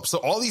follow up. So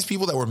all these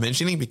people that we're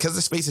mentioning, because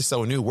the space is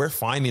so new, we're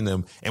finding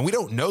them, and we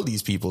don't know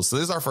these people. So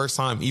this is our first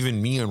time.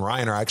 Even me and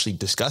Ryan are actually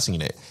discussing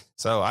it.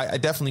 So I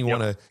definitely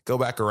want to go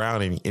back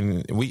around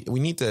and we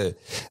need to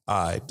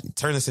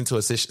turn this into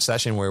a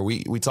session where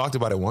we talked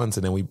about it once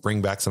and then we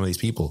bring back some of these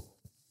people.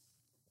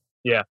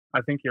 Yeah, I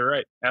think you're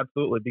right.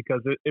 Absolutely.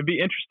 Because it'd be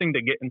interesting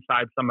to get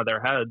inside some of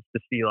their heads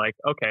to see like,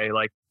 okay,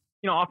 like,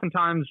 you know,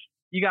 oftentimes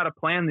you got to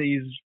plan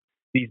these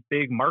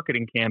big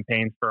marketing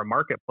campaigns for a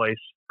marketplace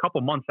a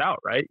couple months out,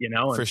 right? You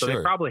know, and so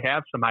they probably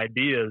have some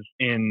ideas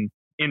in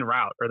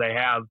route, or they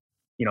have,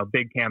 you know,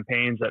 big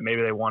campaigns that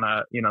maybe they want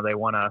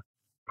to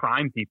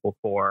prime people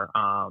for,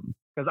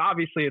 because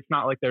obviously it's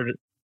not like they're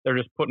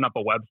just putting up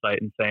a website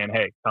and saying,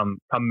 hey, come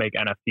make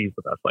NFTs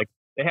with us. Like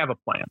they have a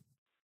plan.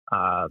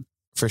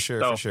 For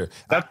sure.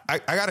 I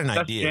got an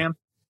idea. Jam.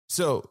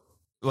 So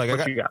like I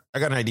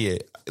got an idea.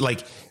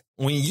 Like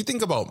when you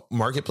think about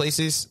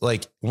marketplaces,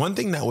 like one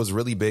thing that was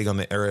really big on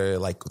the era,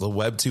 like the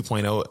Web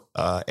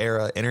 2.0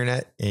 era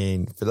internet,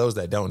 and for those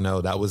that don't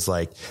know, that was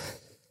like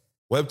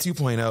Web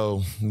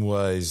 2.0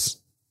 was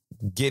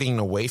getting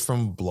away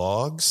from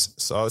blogs.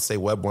 So I would say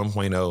Web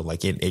 1.0,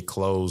 like it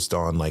closed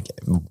on like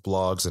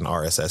blogs and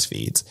RSS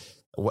feeds.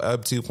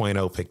 Web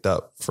 2.0 picked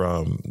up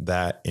from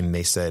that, and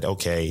they said,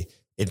 okay,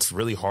 it's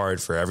really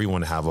hard for everyone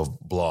to have a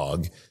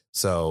blog.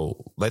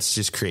 So let's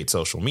just create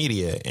social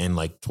media. And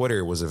like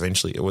Twitter was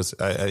eventually,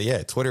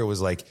 Twitter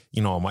was like,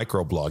 you know, a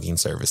micro blogging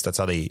service. That's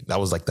how that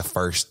was like the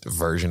first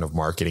version of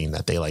marketing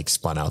that they like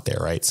spun out there.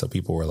 Right. So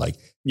people were like,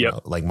 you know,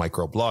 like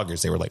micro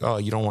bloggers, they were like, oh,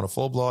 you don't want a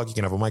full blog, you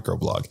can have a micro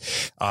blog.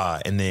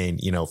 And then,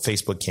 you know,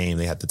 Facebook came,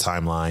 they had the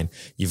timeline,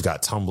 you've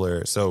got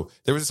Tumblr. So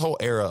there was this whole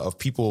era of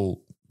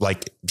people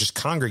like just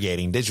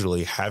congregating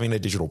digitally, having a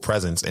digital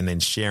presence, and then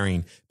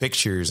sharing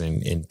pictures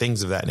and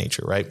things of that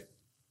nature. Right.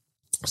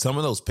 Some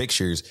of those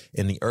pictures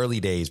in the early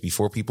days,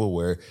 before people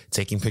were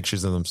taking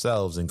pictures of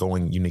themselves and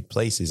going unique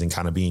places and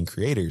kind of being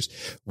creators,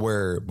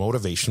 were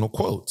motivational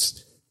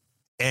quotes.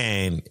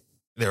 And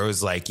there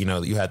was like, you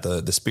know, you had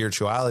the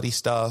spirituality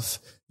stuff.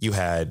 You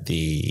had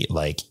the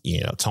like,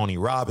 you know, Tony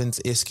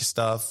Robbins-esque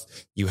stuff.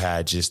 You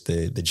had just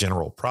the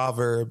general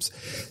proverbs.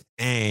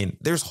 And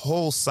there's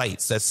whole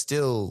sites that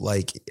still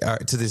like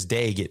to this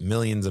day get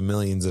millions and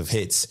millions of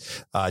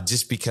hits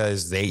just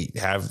because they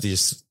have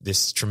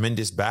this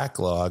tremendous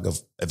backlog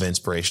of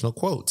inspirational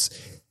quotes.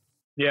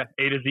 Yeah.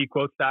 A to Z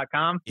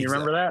quotes.com. You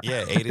remember that?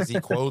 Yeah. A to Z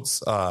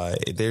quotes.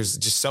 There's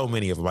just so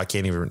many of them. I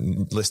can't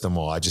even list them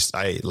all.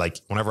 I like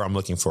whenever I'm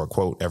looking for a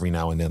quote every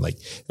now and then, like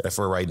if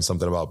we're writing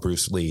something about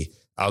Bruce Lee,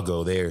 I'll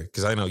go there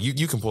because I know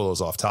you can pull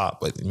those off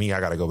top, but me, I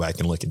got to go back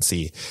and look and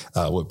see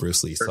what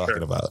Bruce Lee's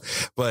talking about.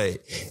 But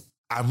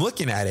I'm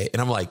looking at it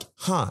and I'm like,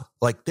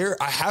 like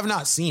I have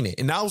not seen it.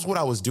 And that was what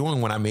I was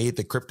doing when I made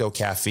the crypto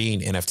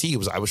caffeine NFT.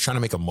 I was trying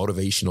to make a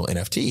motivational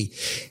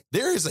NFT.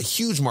 There is a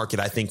huge market,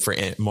 I think, for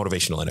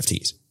motivational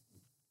NFTs.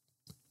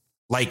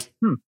 Like,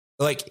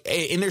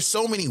 and there's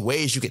so many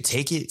ways you could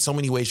take it, so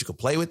many ways you could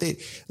play with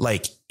it.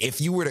 Like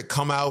if you were to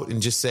come out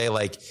and just say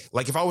like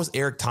if I was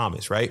Eric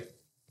Thomas, right?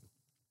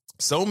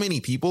 So many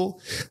people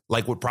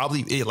would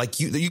probably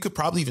you could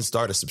probably even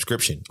start a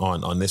subscription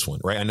on this one,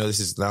 right? I know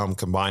now I'm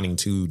combining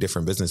two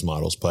different business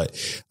models, but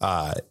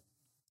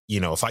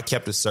if I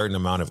kept a certain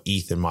amount of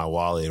ETH in my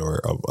wallet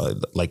or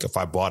like if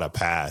I bought a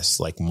pass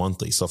like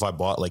monthly. So if I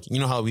bought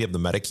how we have the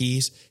meta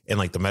keys and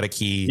like the meta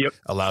key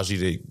allows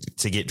you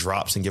to get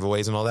drops and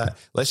giveaways and all that.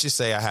 Let's just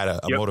say I had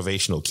a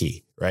motivational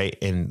key, right?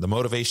 And the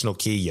motivational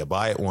key, you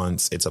buy it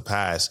once, it's a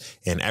pass,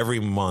 and every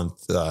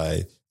month,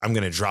 I'm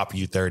going to drop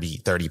you 30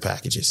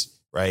 packages,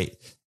 right?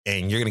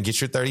 And you're going to get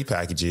your 30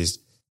 packages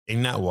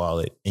in that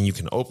wallet and you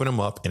can open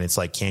them up and it's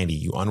like candy.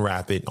 You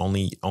unwrap it.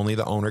 Only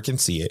the owner can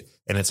see it.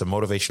 And it's a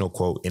motivational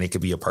quote. And it could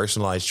be a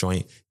personalized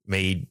joint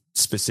made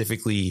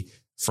specifically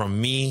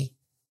from me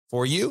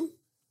for you,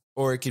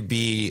 or it could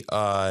be,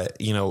 a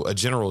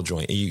general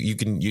joint. You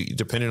can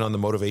depending on the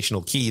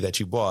motivational key that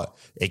you bought,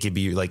 it could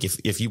be like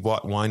if you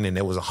bought one and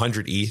it was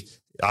 100 ETH,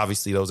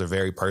 obviously, those are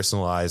very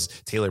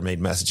personalized,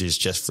 tailor-made messages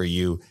just for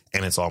you,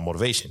 and it's all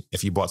motivation.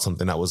 If you bought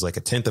something that was like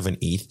a 10th of an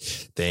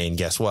ETH, then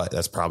guess what?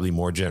 That's probably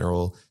more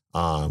general,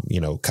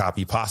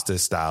 copy pasta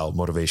style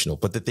motivational.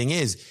 But the thing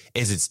is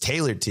it's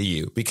tailored to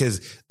you,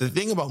 because the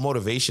thing about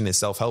motivation and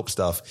self-help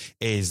stuff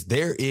is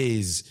there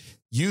is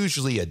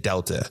usually a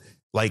delta.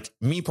 Like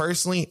me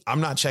personally, I'm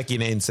not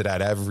checking into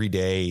that every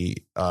day.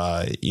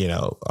 I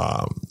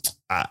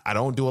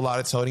don't do a lot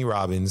of Tony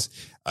Robbins.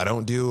 I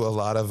don't do a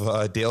lot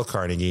of Dale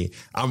Carnegie.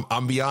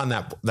 I'm beyond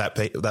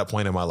that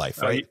point in my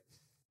life, right?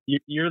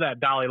 You're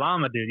that Dalai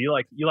Lama dude. You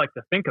like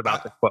to think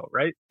about the quote,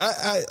 right?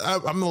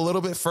 I'm a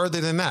little bit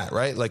further than that,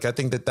 right? Like I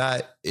think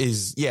that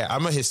is,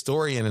 I'm a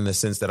historian in the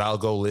sense that I'll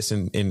go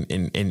listen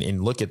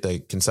and look at the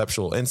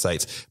conceptual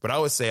insights. But I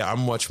would say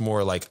I'm much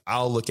more like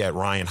I'll look at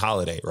Ryan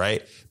Holiday,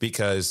 right?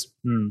 Because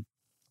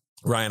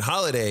Ryan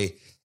Holiday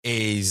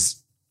is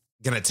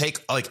going to take,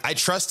 I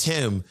trust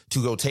him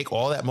to go take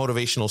all that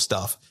motivational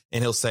stuff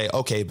and he'll say,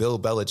 okay, Bill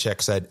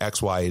Belichick said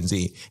X, Y, and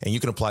Z, and you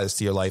can apply this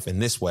to your life in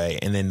this way.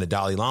 And then the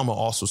Dalai Lama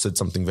also said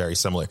something very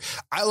similar.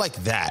 I like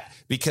that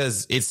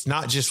because it's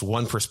not just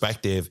one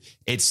perspective.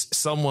 It's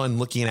someone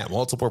looking at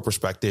multiple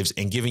perspectives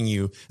and giving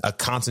you a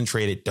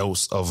concentrated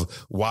dose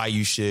of why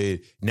you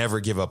should never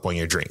give up on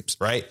your dreams.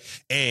 Right.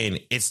 And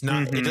it's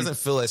not, it doesn't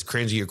feel as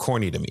cringy or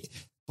corny to me,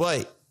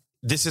 but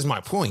this is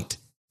my point.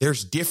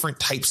 There's different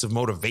types of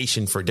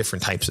motivation for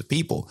different types of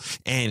people.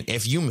 And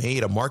if you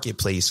made a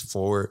marketplace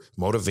for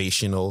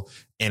motivational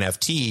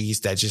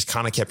NFTs that just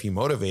kind of kept you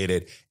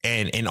motivated,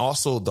 and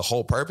also the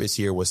whole purpose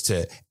here was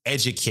to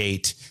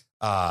educate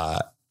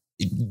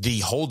the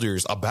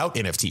holders about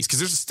NFTs, because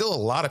there's still a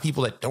lot of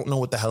people that don't know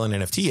what the hell an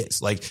NFT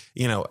is. Like,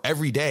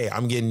 every day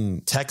I'm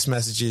getting text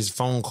messages,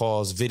 phone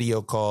calls,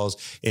 video calls,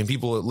 and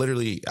people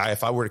literally,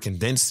 if I were to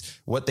condense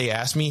what they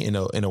asked me in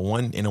a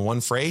one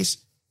phrase,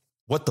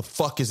 what the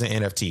fuck is an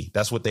NFT?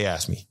 That's what they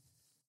asked me.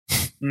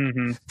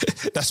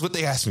 That's what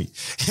they asked me.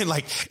 And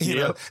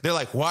they're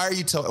like, why are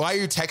you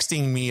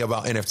texting me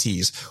about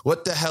NFTs?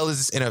 What the hell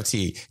is this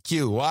NFT?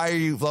 Q, why are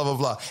you blah, blah,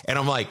 blah. And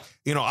I'm like,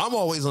 I'm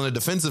always on the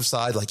defensive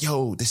side. Like,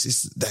 yo, this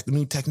is that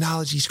new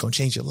technology. It's going to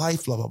change your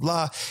life, blah, blah,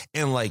 blah.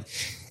 And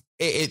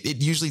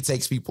it usually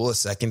takes people a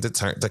second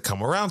to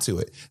come around to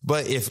it.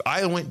 But if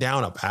I went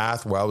down a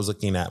path where I was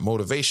looking at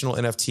motivational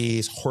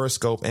NFTs,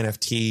 horoscope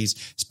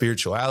NFTs,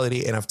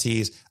 spirituality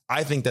NFTs,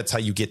 I think that's how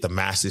you get the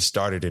masses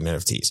started in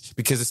NFTs,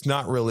 because it's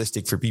not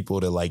realistic for people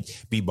to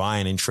be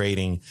buying and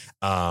trading.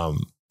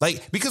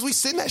 Because we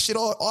send that shit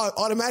all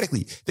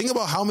automatically. Think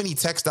about how many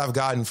texts I've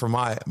gotten from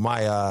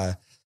my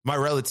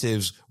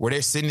relatives where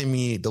they're sending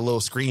me the little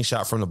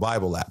screenshot from the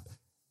Bible app.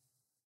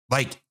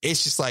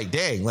 It's just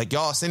dang,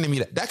 y'all sending me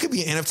that could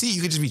be an NFT.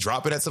 You could just be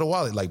dropping that to the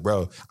wallet. Like,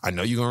 bro, I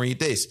know you're going to read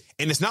this.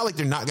 And it's not like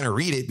they're not going to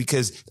read it,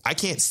 because I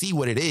can't see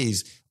what it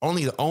is.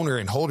 Only the owner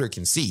and holder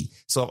can see.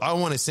 So if I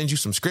want to send you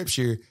some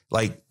scripture,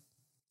 I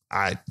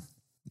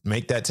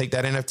take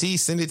that NFT,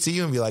 send it to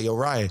you and be like, yo,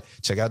 Ryan,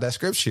 check out that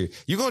scripture.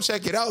 You're going to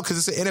check it out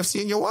because it's an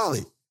NFC in your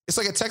wallet. It's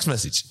like a text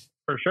message.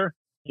 For sure.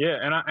 Yeah.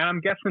 And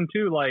I'm guessing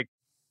too,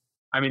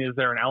 is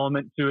there an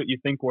element to it, you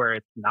think, where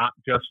it's not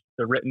just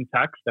the written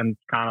text and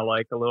it's kind of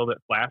a little bit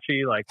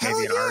flashy,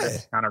 maybe an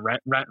artist kind of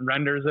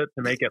renders it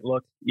to make it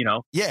look,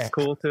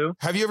 cool too?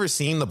 Have you ever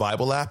seen the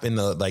Bible app and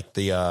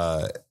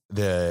the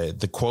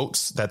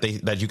quotes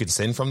that you could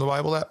send from the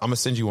Bible app? I'm gonna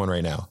send you one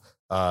right now.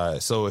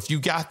 So if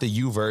you got the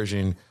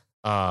YouVersion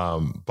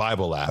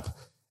Bible app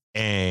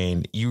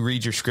and you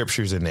read your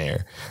scriptures in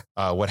there,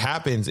 what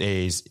happens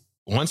is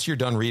once you're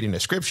done reading the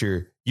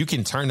scripture, you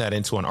can turn that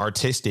into an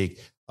artistic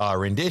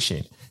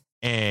rendition.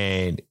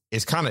 And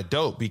it's kind of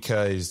dope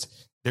because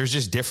there's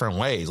just different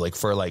ways. I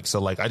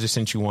just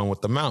sent you one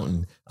with the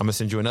mountain. I'm gonna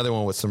send you another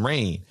one with some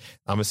rain.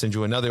 I'm gonna send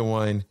you another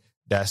one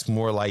that's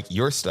more like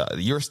your style.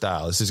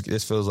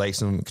 This feels like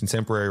some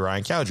contemporary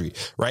Ryan Cowdery,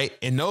 right?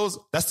 And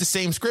that's the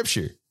same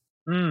scripture.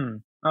 Oh,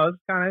 that's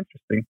kind of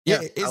interesting. Yeah,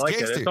 it's I like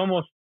gangster. it. It's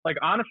almost like,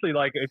 honestly,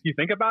 like if you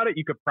think about it,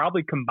 you could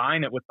probably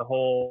combine it with the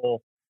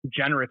whole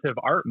generative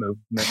art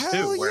movement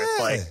too, where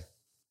it's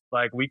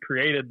like we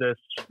created this,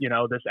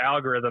 this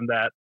algorithm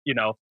that,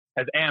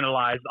 has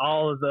analyzed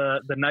all of the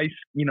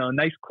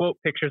nice quote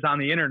pictures on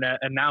the internet,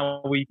 and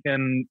now we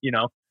can,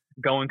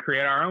 go and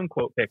create our own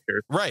quote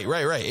pictures. Right.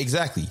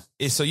 Exactly.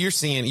 So you're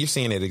seeing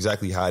it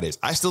exactly how it is.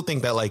 I still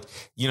think that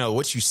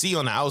what you see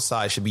on the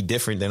outside should be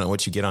different than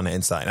what you get on the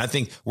inside. And I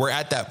think we're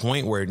at that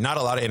point where not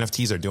a lot of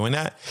NFTs are doing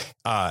that.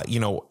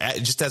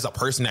 Just as a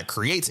person that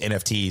creates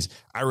NFTs,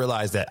 I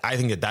realize that I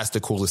think that that's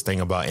the coolest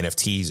thing about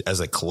NFTs as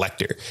a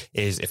collector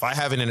is if I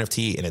have an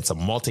NFT and it's a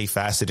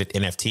multifaceted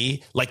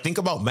NFT, like think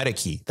about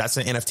MetaKey. That's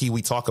an NFT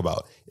we talk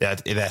about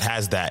that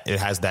has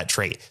that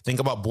trait. Think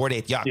about Bored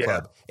Ape Yacht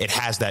Club. It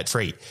has that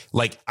trait.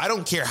 Like, I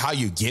don't care how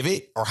you give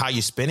it or how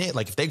you spin it.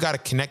 Like if they got to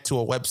connect to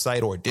a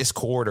website or a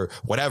Discord or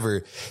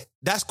whatever,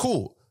 that's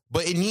cool.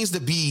 But it needs to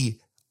be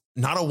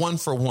not a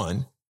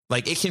 1-for-1.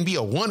 Like it can be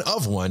a 1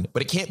 of 1,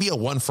 but it can't be a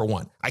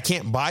 1-for-1. I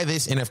can't buy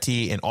this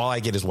NFT and all I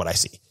get is what I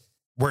see.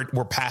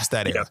 We're past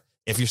that era.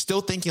 If you're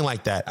still thinking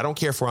like that, I don't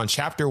care if we're on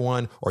chapter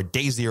 1 or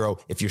day 0.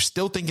 If you're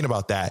still thinking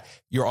about that,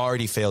 you're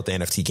already failed the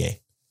NFT game.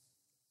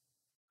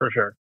 For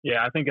sure.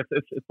 Yeah, I think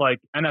it's like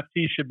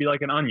NFTs should be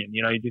like an onion.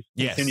 You just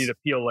continue to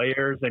peel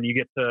layers, and you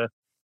get to,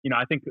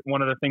 I think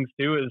one of the things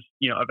too is,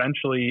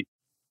 eventually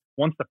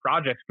once the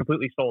project's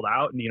completely sold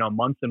out and,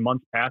 months and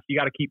months pass, you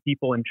got to keep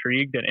people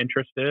intrigued and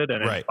interested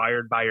and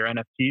inspired by your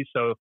NFTs.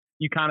 So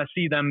you kind of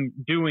see them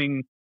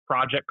doing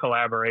project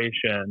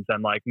collaborations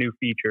and like new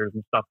features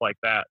and stuff like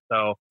that.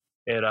 So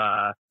it's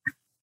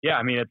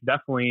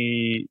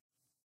definitely,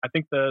 I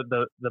think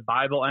the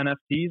Bible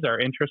NFTs are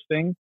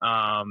interesting.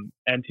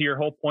 And to your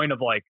whole point of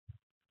like,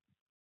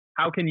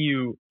 how can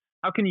you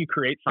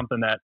create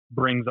something that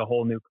brings a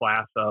whole new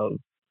class of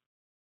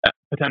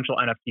potential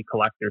NFT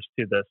collectors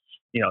to this,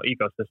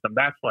 ecosystem?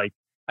 That's like,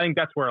 I think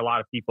that's where a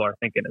lot of people are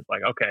thinking is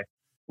like, okay,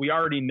 we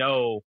already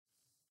know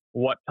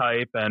what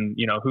type and,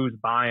 who's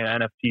buying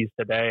NFTs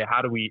today.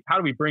 How do we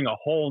bring a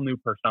whole new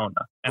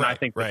persona? And I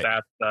think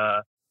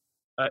that's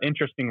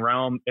interesting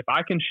realm. If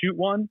I can shoot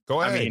one,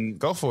 go ahead.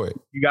 Go for it.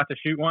 You got to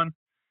shoot one.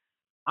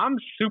 I'm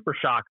super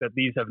shocked that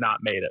these have not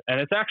made it. And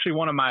it's actually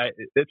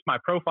it's my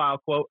profile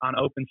quote on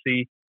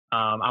OpenSea.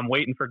 I'm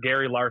waiting for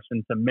Gary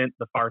Larson to mint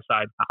the Far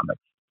Side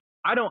comics.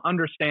 I don't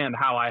understand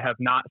how I have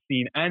not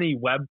seen any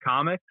web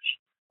comics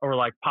or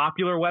like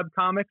popular web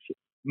comics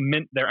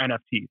mint their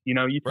NFTs.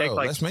 You take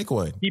let's make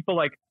one. People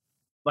like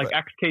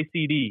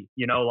XKCD,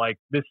 like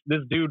this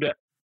dude,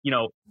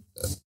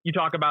 you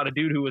talk about a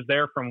dude who was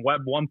there from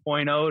web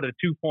 1.0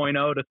 to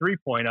 2.0 to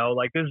 3.0.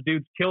 Like this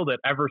dude's killed it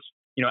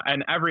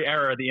in every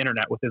era of the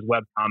internet with his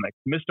web comics.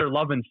 Mr.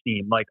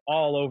 Lovenstein, like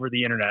all over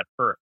the internet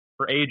for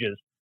ages.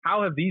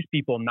 How have these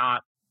people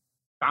not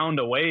found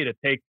a way to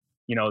take,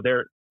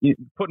 they're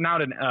putting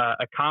out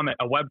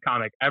a web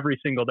comic every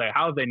single day?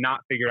 How have they not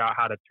figured out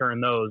how to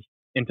turn those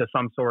into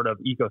some sort of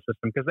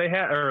ecosystem? Because they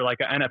had, or like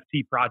an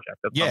NFT project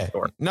of some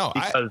sort. No,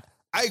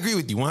 I agree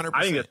with you 100%.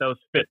 I think that those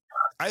fit.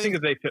 I think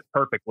that they fit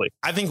perfectly.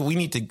 I think we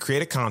need to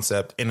create a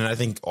concept, and I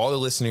think all the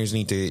listeners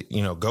need to,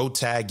 go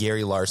tag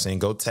Gary Larson,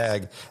 go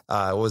tag,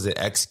 what was it,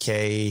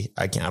 XK?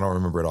 I don't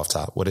remember it off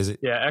top. What is it?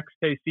 Yeah,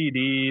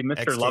 XKCD,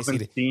 Mr.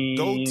 Lovenstein.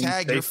 Go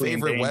tag your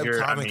favorite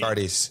webcomic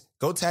artist.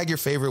 Go tag your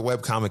favorite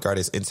webcomic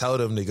artist and tell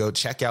them to go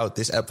check out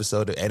this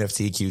episode of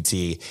NFT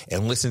QT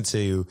and listen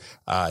to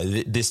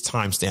this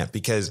timestamp,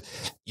 because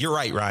you're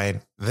right,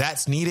 Ryan.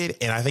 That's needed.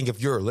 And I think if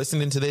you're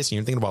listening to this and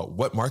you're thinking about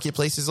what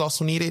marketplace is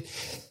also needed,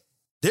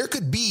 there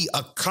could be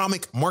a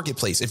comic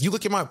marketplace. If you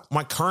look at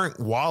my current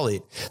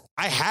wallet,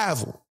 I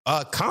have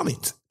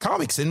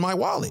comics in my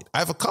wallet. I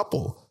have a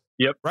couple.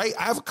 Yep. Right.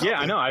 I have a couple. Yeah,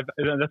 I know.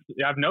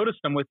 I've noticed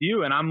them with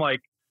you, and I'm like,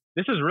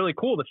 this is really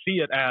cool to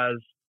see it as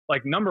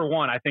like, number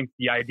one, I think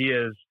the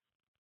idea is,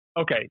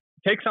 okay,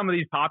 take some of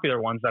these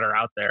popular ones that are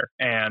out there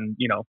and,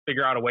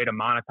 figure out a way to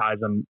monetize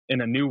them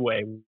in a new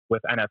way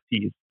with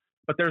NFTs.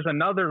 But there's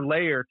another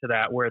layer to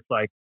that where it's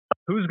like,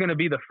 who's going to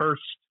be the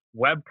first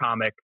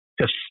webcomic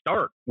to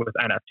start with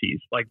NFTs?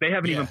 Like they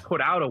haven't even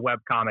put out a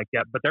webcomic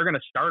yet, but they're going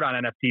to start on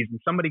NFTs, and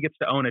somebody gets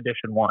to own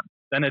edition 1,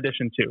 then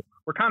edition 2.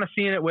 We're kind of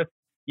seeing it with,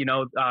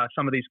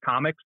 some of these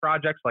comics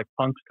projects like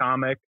Punk's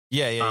comic.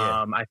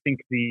 I think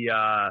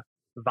the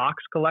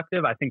Vox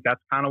Collective, I think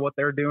that's kind of what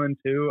they're doing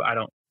too. I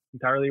don't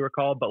entirely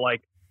recall, but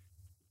like,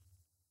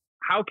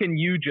 how can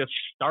you just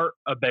start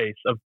a base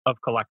of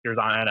collectors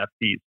on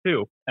NFTs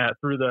too,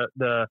 through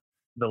the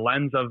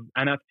lens of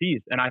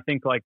NFTs? And I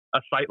think like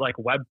a site like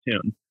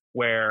Webtoon,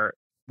 where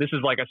this is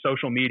like a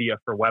social media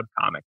for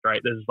webcomics,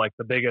 right? This is like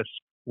the biggest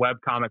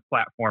webcomic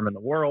platform in the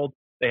world.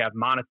 They have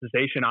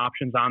monetization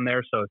options on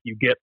there. So if you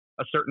get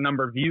a certain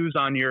number of views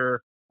on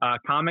your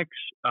comics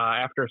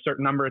after a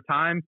certain number of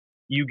time,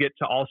 you get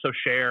to also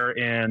share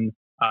in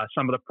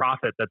some of the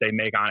profit that they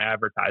make on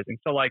advertising.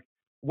 So like,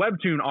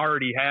 Webtoon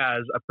already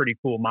has a pretty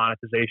cool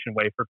monetization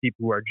way for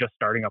people who are just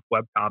starting up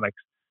webcomics.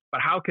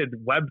 But how could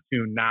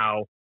Webtoon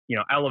now,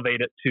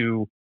 elevate it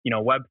to,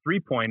 Web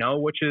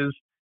 3.0, which is,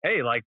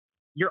 hey, like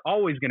you're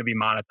always going to be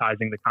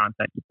monetizing the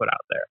content you put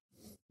out there.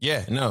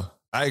 Yeah, no,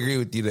 I agree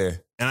with you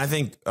there. And I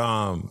think,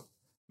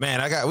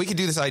 man, we could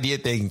do this idea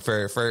thing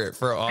for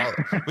all.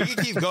 We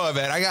can keep going,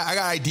 man. I got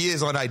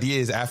ideas on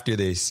ideas after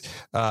this.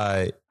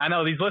 I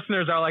know these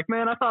listeners are like,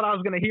 man, I thought I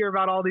was going to hear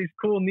about all these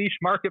cool niche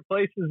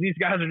marketplaces. These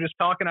guys are just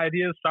talking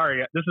ideas.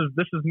 Sorry, this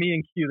is me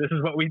and Q. This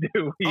is what we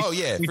do.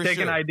 We take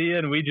an idea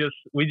and we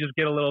just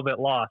get a little bit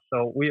lost.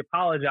 So we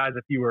apologize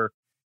if you were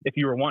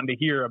wanting to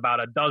hear about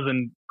a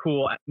dozen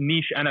cool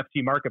niche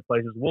NFT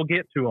marketplaces. We'll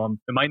get to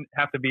them. It might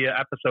have to be an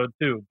episode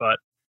 2, but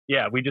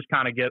yeah, we just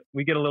kind of get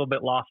a little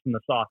bit lost in the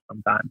sauce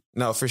sometimes.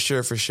 No, for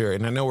sure.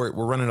 And I know we're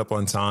running up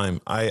on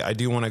time. I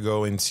do want to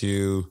go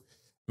into,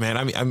 man.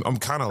 I mean, I'm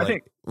kind of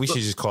like, we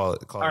should just call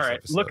it. All right,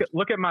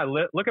 look at my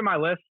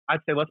list. I'd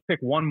say let's pick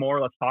one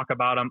more. Let's talk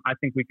about them. I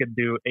think we could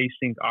do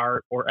async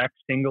art or X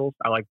tingles.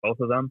 I like both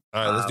of them.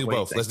 All right, let's do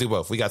both. Let's do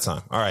both. We got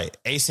time. All right,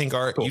 async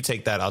art. Cool. You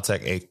take that. I'll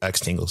take X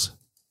tingles.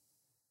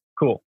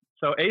 Cool.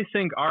 So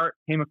async art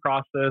came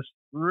across this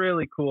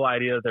really cool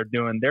idea they're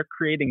doing. They're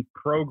creating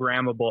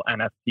programmable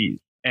NFTs.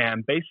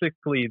 And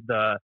basically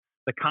the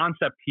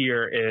concept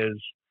here is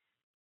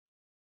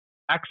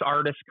X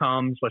artist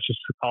comes, let's just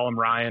call him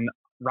Ryan.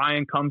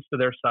 Ryan comes to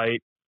their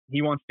site.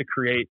 He wants to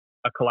create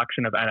a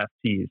collection of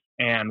NFTs.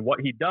 And what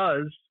he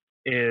does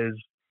is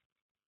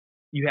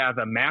you have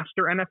a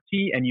master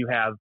NFT and you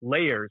have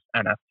layers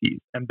NFTs.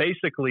 And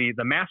basically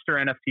the master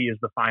NFT is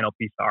the final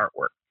piece of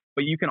artwork.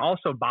 But you can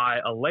also buy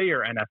a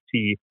layer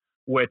NFT,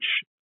 which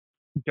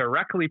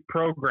directly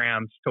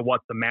programs to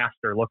what the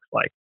master looks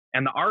like.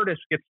 And the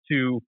artist gets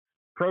to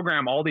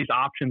program all these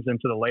options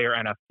into the layer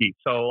NFT.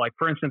 So like,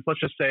 for instance, let's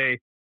just say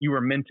you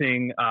were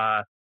minting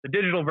the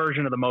digital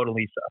version of the Mona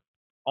Lisa.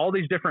 All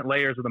these different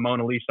layers of the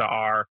Mona Lisa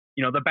are,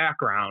 the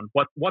background,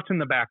 what's in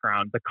the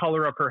background, the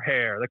color of her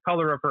hair, the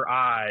color of her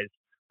eyes,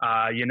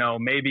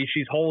 maybe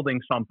she's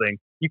holding something.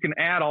 You can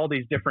add all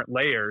these different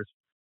layers,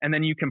 and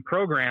then you can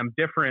program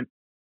different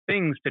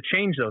things to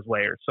change those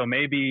layers. So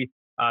maybe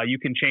you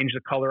can change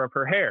the color of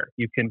her hair.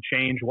 You can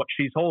change what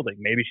she's holding.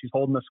 Maybe she's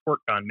holding a squirt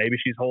gun. Maybe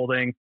she's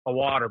holding a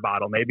water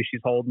bottle. Maybe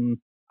she's holding,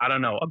 I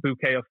don't know, a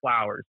bouquet of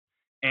flowers.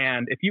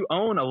 And if you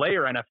own a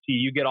layer NFT,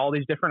 you get all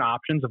these different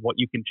options of what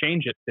you can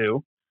change it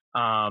to.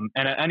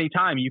 And at any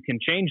time you can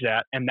change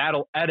that, and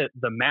that'll edit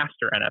the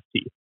master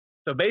NFT.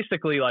 So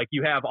basically, like,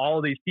 you have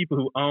all these people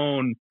who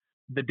own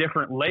the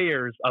different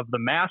layers of the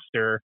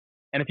master.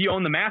 And if you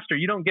own the master,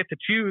 you don't get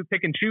to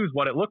pick and choose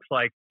what it looks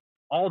like.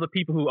 All the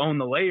people who own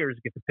the layers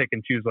get to pick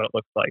and choose what it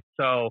looks like.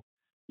 So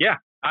yeah,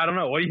 I don't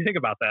know. What do you think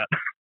about that?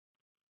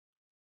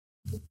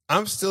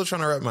 I'm still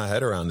trying to wrap my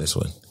head around this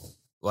one.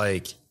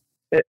 Like,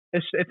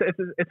 it's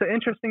an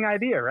interesting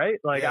idea, right?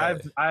 Like, yeah.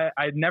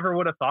 I never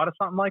would have thought of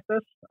something like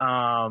this.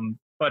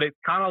 But it's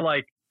kind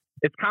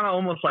of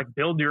almost like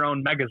build your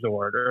own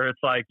Megazord, or it's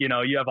like, you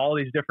have all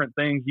these different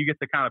things. You get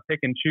to kind of pick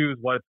and choose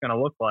what it's going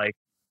to look like.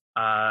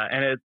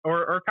 And it's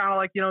or kind of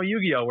like,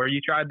 Yu-Gi-Oh, where you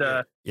tried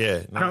to,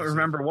 I don't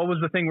remember, what was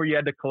the thing where you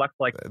had to collect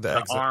like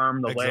the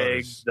arm, the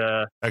legs,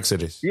 the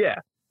Exodus. Yeah,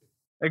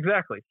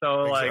 exactly.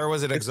 So or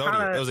was it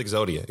Exodia? It was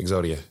Exodia.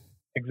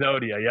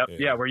 Exodia. Yep.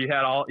 Yeah. Where you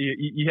had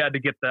you had to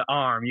get the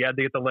arm, you had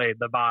to get the leg,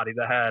 the body,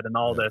 the head, and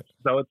all this.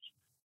 So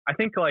I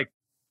think like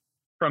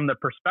from the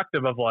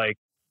perspective of like,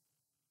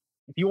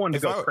 if you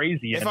wanted to go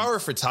crazy. If I were a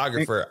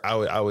photographer,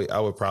 I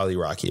would probably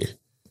rock here.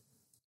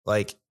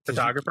 Like,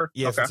 photographer?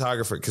 Yeah, okay.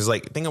 Photographer. Because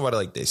like, think about it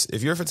like this.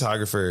 If you're a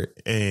photographer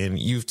and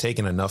you've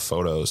taken enough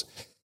photos,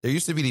 there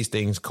used to be these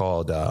things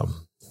called,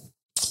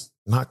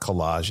 not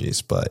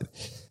collages, but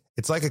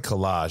it's like a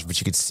collage, but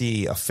you could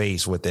see a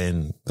face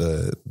within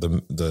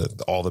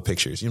the all the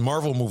pictures.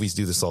 Marvel movies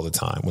do this all the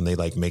time when they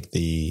like make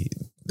the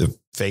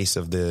face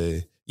of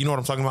the, you know what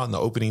I'm talking about, in the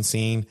opening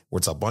scene where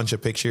it's a bunch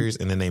of pictures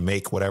and then they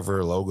make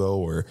whatever logo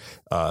or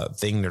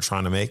thing they're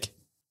trying to make.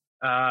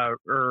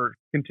 Or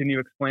continue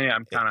explaining.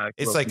 I'm kind of,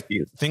 it's like,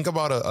 confused. Think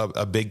about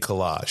a big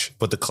collage,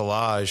 but the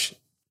collage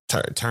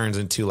turns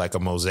into like a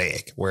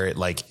mosaic where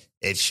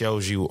it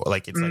shows you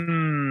like, it's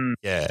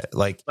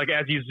like, like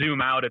as you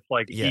zoom out, it's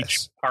like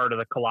each part of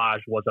the collage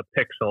was a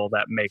pixel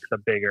that makes a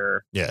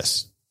bigger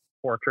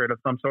portrait of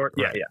some sort.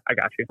 Right. Yeah, I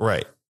got you.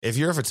 Right. If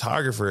you're a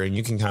photographer and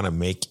you can kind of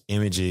make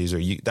images,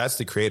 that's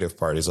the creative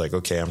part, is like,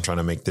 okay, I'm trying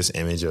to make this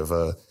image of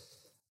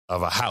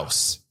a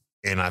house.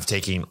 And I've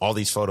taken all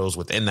these photos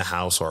within the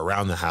house or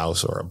around the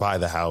house or by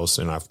the house.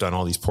 And I've done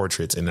all these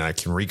portraits, and I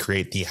can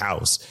recreate the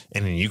house.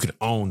 And then you can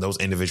own those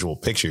individual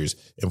pictures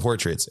and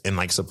portraits and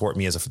like support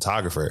me as a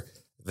photographer.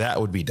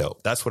 That would be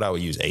dope. That's what I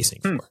would use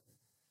async for.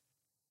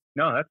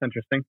 No, that's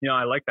interesting.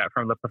 I like that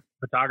from the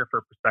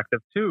photographer perspective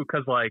too.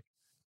 Cause like,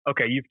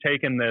 okay, you've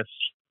taken this,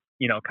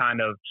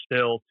 kind of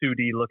still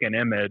 2D looking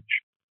image,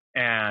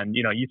 and,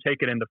 you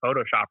take it into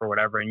Photoshop or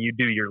whatever, and you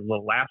do your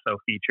little lasso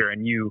feature,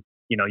 and you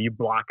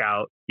block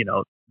out,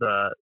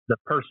 the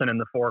person in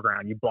the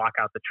foreground, you block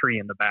out the tree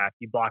in the back,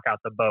 you block out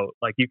the boat.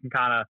 Like, you can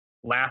kind of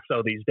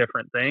lasso these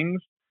different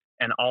things.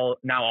 And all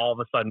of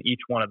a sudden,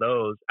 each one of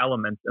those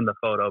elements in the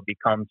photo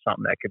becomes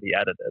something that could be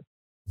edited.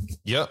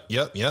 Yep.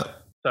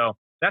 So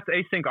that's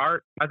async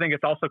art. I think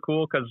it's also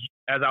cool because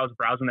as I was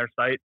browsing their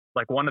site,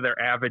 like one of their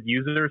avid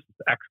users is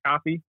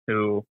Xcopy,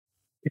 who,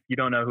 if you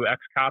don't know who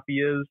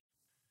Xcopy is,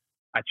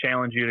 I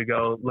challenge you to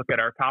go look at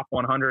our top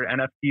 100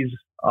 NFT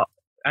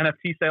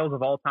sales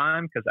of all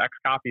time, because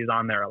Xcopy is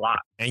on there a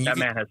lot. And that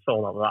man has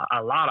sold a lot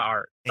of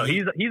art. So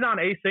he's on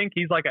async.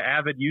 He's like an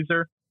avid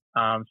user.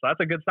 So that's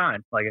a good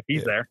sign. Like if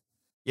he's there.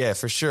 Yeah,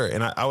 for sure.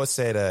 And I would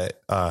say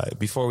that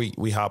before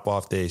we hop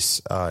off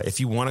this,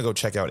 if you want to go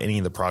check out any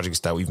of the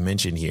projects that we've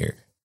mentioned here,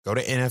 go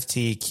to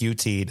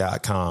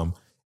nftqt.com.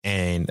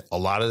 And a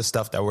lot of the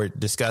stuff that we're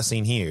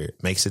discussing here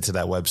makes it to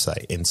that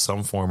website in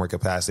some form or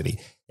capacity.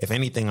 If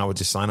anything, I would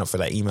just sign up for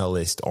that email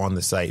list on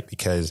the site,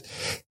 because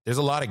there's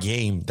a lot of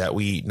game that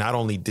we not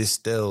only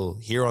distill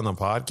here on the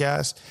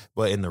podcast,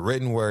 but in the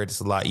written word,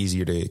 it's a lot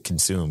easier to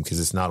consume because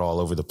it's not all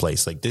over the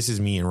place. Like this is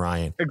me and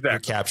Ryan. Exactly. You're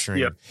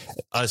capturing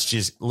us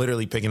just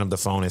literally picking up the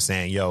phone and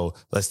saying, yo,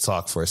 let's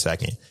talk for a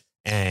second.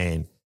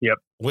 And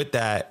with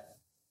that,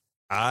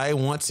 I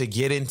want to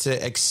get into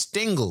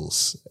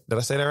Xtingles. Did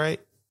I say that right?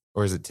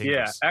 Or is it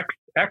Tingles? Yeah,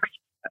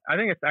 I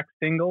think it's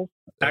Xtingles.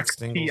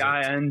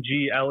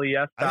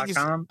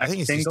 XTINGLES.com. I think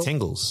it's just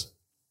Tingles.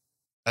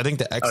 I think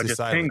the X is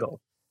silent.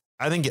 Tingles.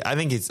 I think the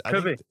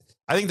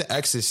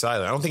X is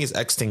silent. I don't think it's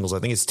Xtingles. I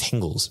think it's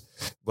Tingles.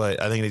 But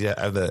I think they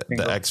have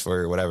the X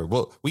for whatever.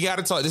 Well, we got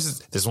to talk.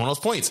 This is one of those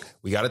points.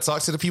 We got to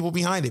talk to the people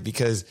behind it,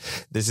 because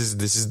this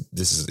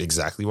is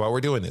exactly why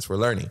we're doing this. We're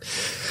learning.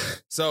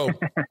 So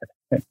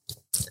I'm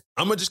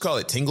gonna just call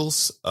it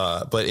Tingles.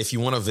 But if you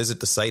want to visit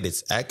the site,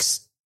 it's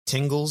xtingles.com.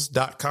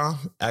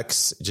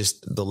 X,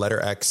 just the letter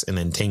X, and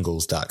then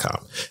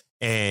tingles.com.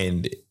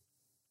 And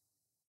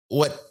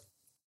what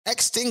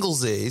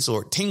Xtingles is,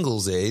 or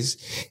Tingles is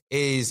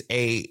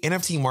a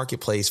NFT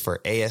marketplace for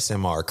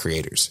ASMR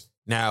creators.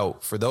 Now,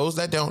 for those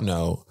that don't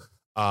know,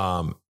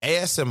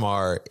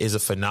 ASMR is a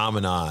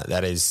phenomenon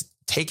that is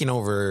taking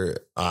over,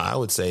 I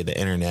would say, the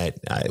internet.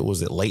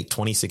 Was it late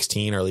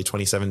 2016, early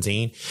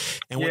 2017?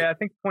 And I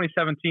think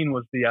 2017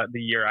 was the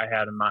year I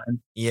had in mind.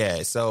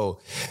 Yeah. So,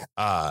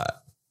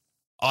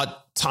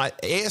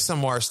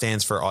 ASMR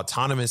stands for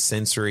Autonomous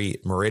Sensory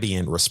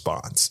Meridian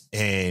Response.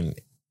 And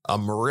a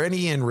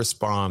meridian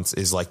response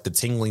is like the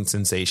tingling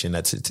sensation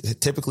that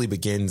typically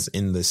begins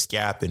in the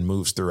scalp and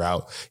moves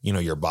throughout,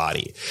 your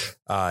body.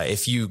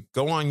 If you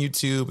go on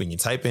YouTube and you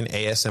type in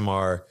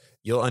ASMR,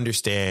 you'll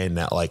understand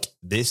that like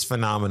this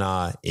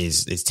phenomena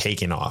is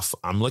taking off.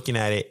 I'm looking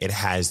at it. It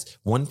has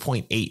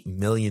 1.8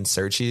 million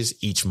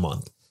searches each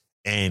month.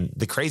 And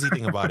the crazy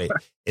thing about it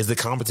is the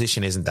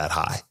competition isn't that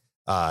high.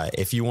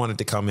 If you wanted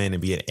to come in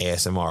and be an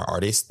ASMR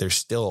artist, there's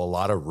still a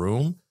lot of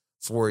room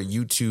for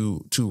you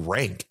to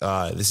rank.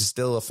 This is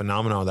still a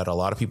phenomenon that a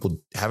lot of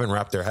people haven't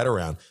wrapped their head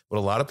around, but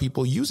a lot of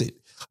people use it.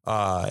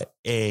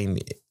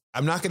 And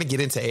I'm not going to get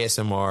into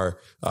ASMR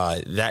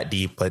that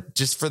deep, but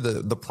just for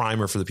the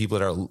primer for the people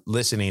that are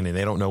listening and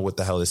they don't know what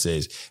the hell this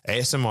is.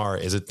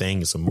 ASMR is a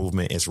thing. It's a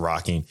movement. It's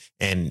rocking.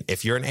 And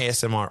if you're an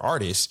ASMR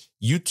artist,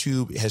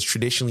 YouTube has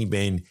traditionally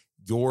been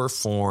your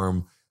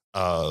form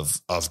of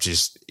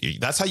just,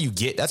 that's how you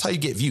get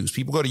views.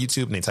 People go to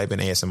YouTube and they type in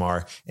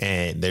ASMR,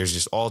 and there's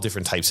just all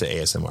different types of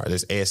ASMR.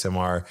 There's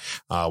ASMR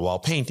while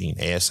painting,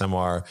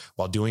 ASMR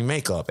while doing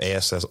makeup,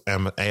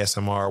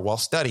 ASMR while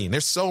studying.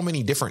 There's so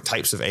many different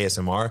types of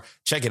ASMR.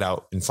 Check it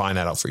out and find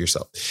that out for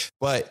yourself.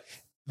 But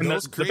the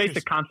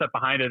basic concept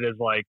behind it is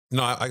like,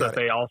 I got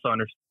they also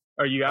understand.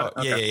 Are you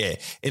got Yeah.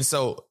 And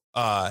so,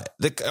 I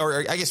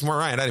guess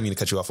Ryan, I didn't mean to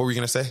cut you off. What were you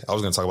going to say? I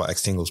was going to talk about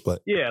Xtingles,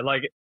 but yeah,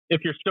 like,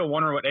 if you're still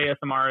wondering what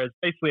ASMR is,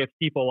 basically it's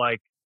people like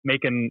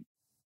making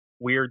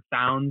weird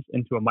sounds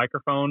into a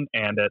microphone,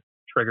 and it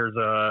triggers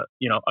a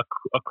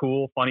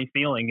cool, funny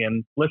feeling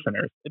in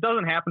listeners. It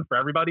doesn't happen for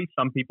everybody.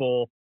 Some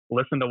people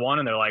listen to one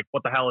and they're like,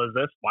 what the hell is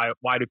this?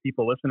 Why do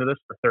people listen to this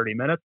for 30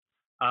 minutes?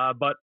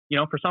 But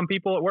for some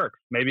people it works.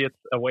 Maybe it's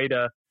a way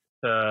to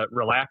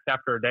relax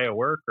after a day of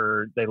work,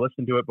 or they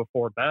listen to it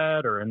before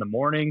bed or in the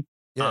morning.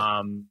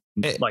 Yeah.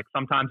 Like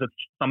sometimes it's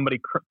somebody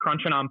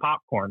crunching on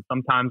popcorn.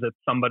 Sometimes it's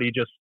somebody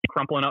just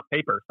crumpling up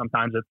paper.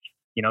 Sometimes it's,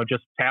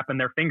 just tapping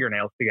their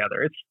fingernails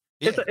together.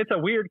 It's a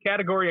weird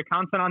category of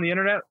content on the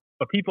internet,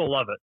 but people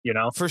love it,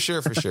 For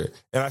sure.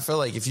 And I feel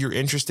like if you're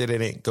interested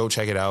in it, go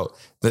check it out.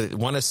 The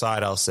one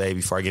aside I'll say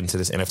before I get into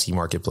this NFT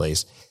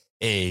marketplace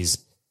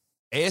is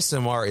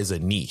ASMR is a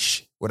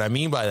niche. What I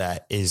mean by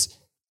that is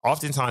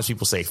oftentimes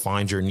people say,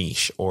 find your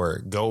niche, or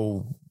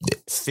go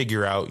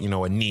figure out,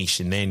 a niche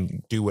and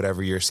then do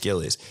whatever your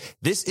skill is.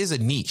 This is a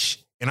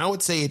niche. And I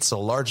would say it's a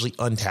largely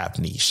untapped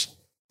niche.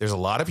 There's a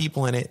lot of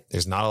people in it.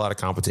 There's not a lot of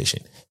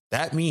competition.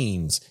 That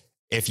means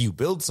if you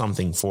build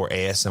something for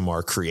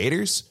ASMR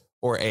creators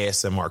or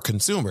ASMR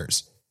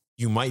consumers,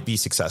 you might be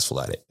successful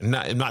at it.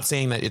 I'm not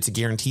saying that it's a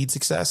guaranteed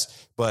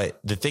success, but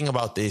the thing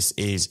about this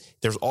is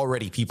there's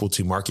already people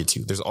to market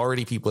to. There's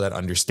already people that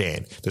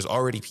understand. There's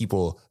already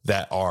people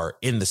that are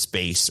in the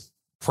space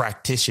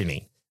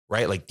practicing,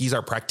 right? Like these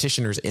are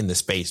practitioners in the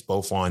space,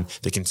 both on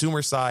the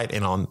consumer side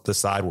and on the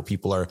side where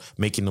people are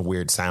making the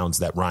weird sounds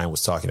that Ryan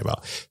was talking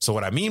about. So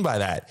what I mean by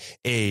that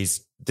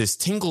is this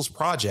Tingles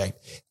project,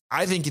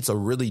 I think it's a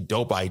really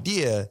dope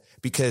idea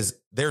because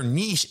their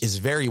niche is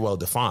very well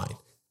defined.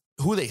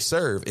 Who they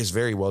serve is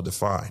very well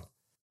defined.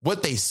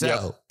 What they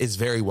sell is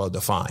very well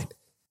defined.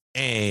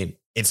 And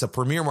it's a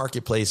premier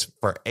marketplace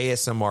for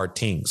ASMR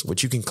tings,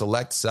 which you can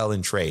collect, sell,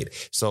 and trade.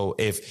 So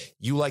if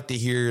you like to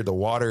hear the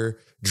water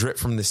drip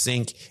from the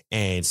sink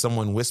and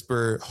someone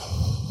whisper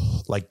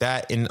like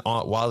that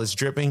while it's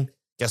dripping,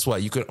 guess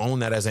what? You could own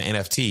that as an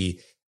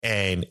NFT.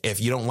 And if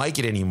you don't like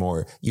it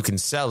anymore, you can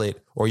sell it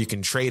or you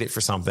can trade it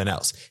for something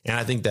else. And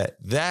I think that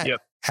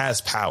has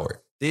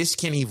power. This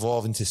can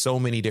evolve into so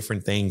many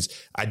different things.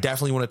 I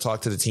definitely want to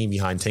talk to the team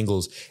behind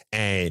Tingles.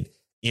 And,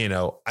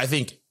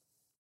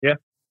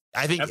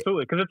 I think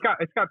absolutely. Cause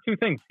it's got two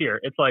things here.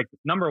 It's like,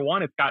 number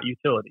one, it's got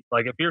utility.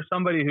 Like if you're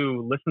somebody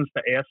who listens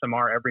to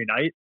ASMR every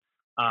night,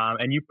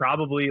 and you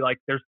probably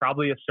there's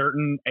probably a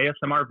certain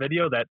ASMR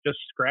video that just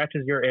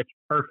scratches your itch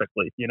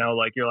perfectly.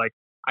 Like you're like,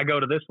 I go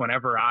to this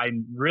whenever I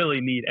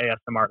really need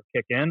ASMR to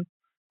kick in.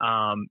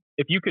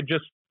 If you could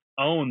just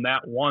own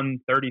that 1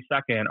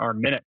 30-second or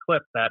minute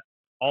clip that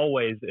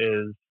always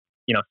is,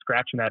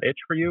 scratching that itch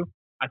for you,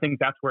 I think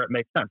that's where it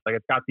makes sense. Like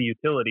it's got the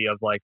utility of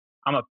like,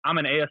 I'm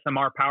an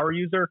ASMR power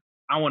user.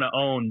 I want to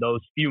own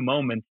those few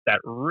moments that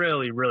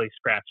really, really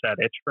scratch that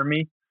itch for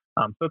me.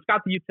 So it's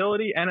got the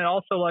utility, and it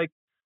also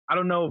I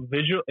don't know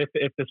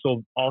if this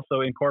will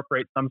also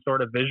incorporate some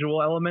sort of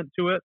visual element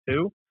to it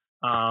too.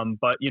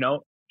 But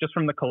just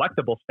from the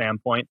collectible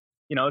standpoint,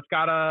 it's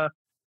got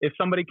if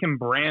somebody can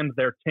brand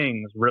their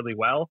tings really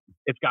well,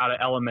 it's got an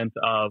element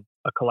of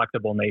a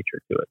collectible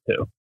nature to it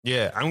too.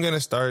 Yeah, I'm going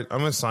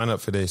to sign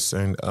up for this.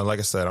 And like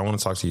I said, I want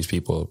to talk to these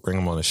people, bring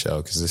them on the show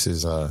because this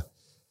is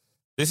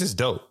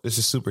dope. This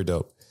is super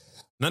dope.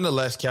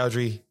 Nonetheless,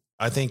 Cowdrey,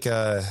 I think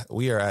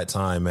we are at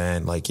time,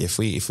 man. Like if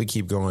we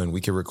keep going,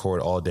 we could record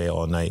all day,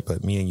 all night,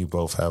 but me and you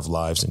both have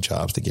lives and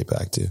jobs to get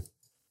back to.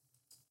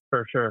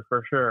 For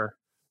sure.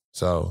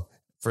 So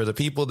for the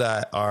people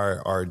that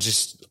are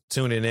just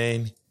tuning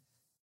in,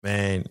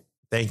 man,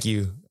 thank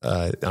you.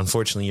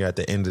 Unfortunately, you're at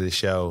the end of the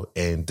show,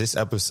 and this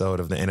episode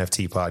of the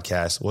NFT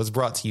podcast was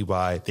brought to you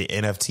by the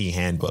NFT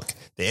Handbook.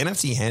 The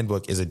NFT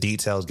Handbook is a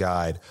detailed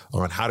guide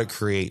on how to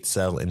create,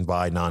 sell, and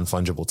buy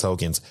non-fungible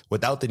tokens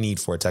without the need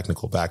for a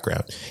technical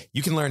background.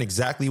 You can learn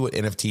exactly what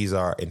NFTs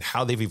are and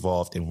how they've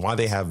evolved and why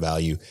they have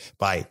value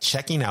by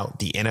checking out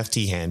the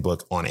NFT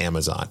Handbook on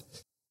Amazon.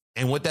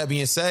 And with that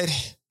being said,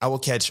 I will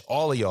catch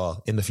all of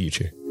y'all in the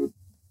future.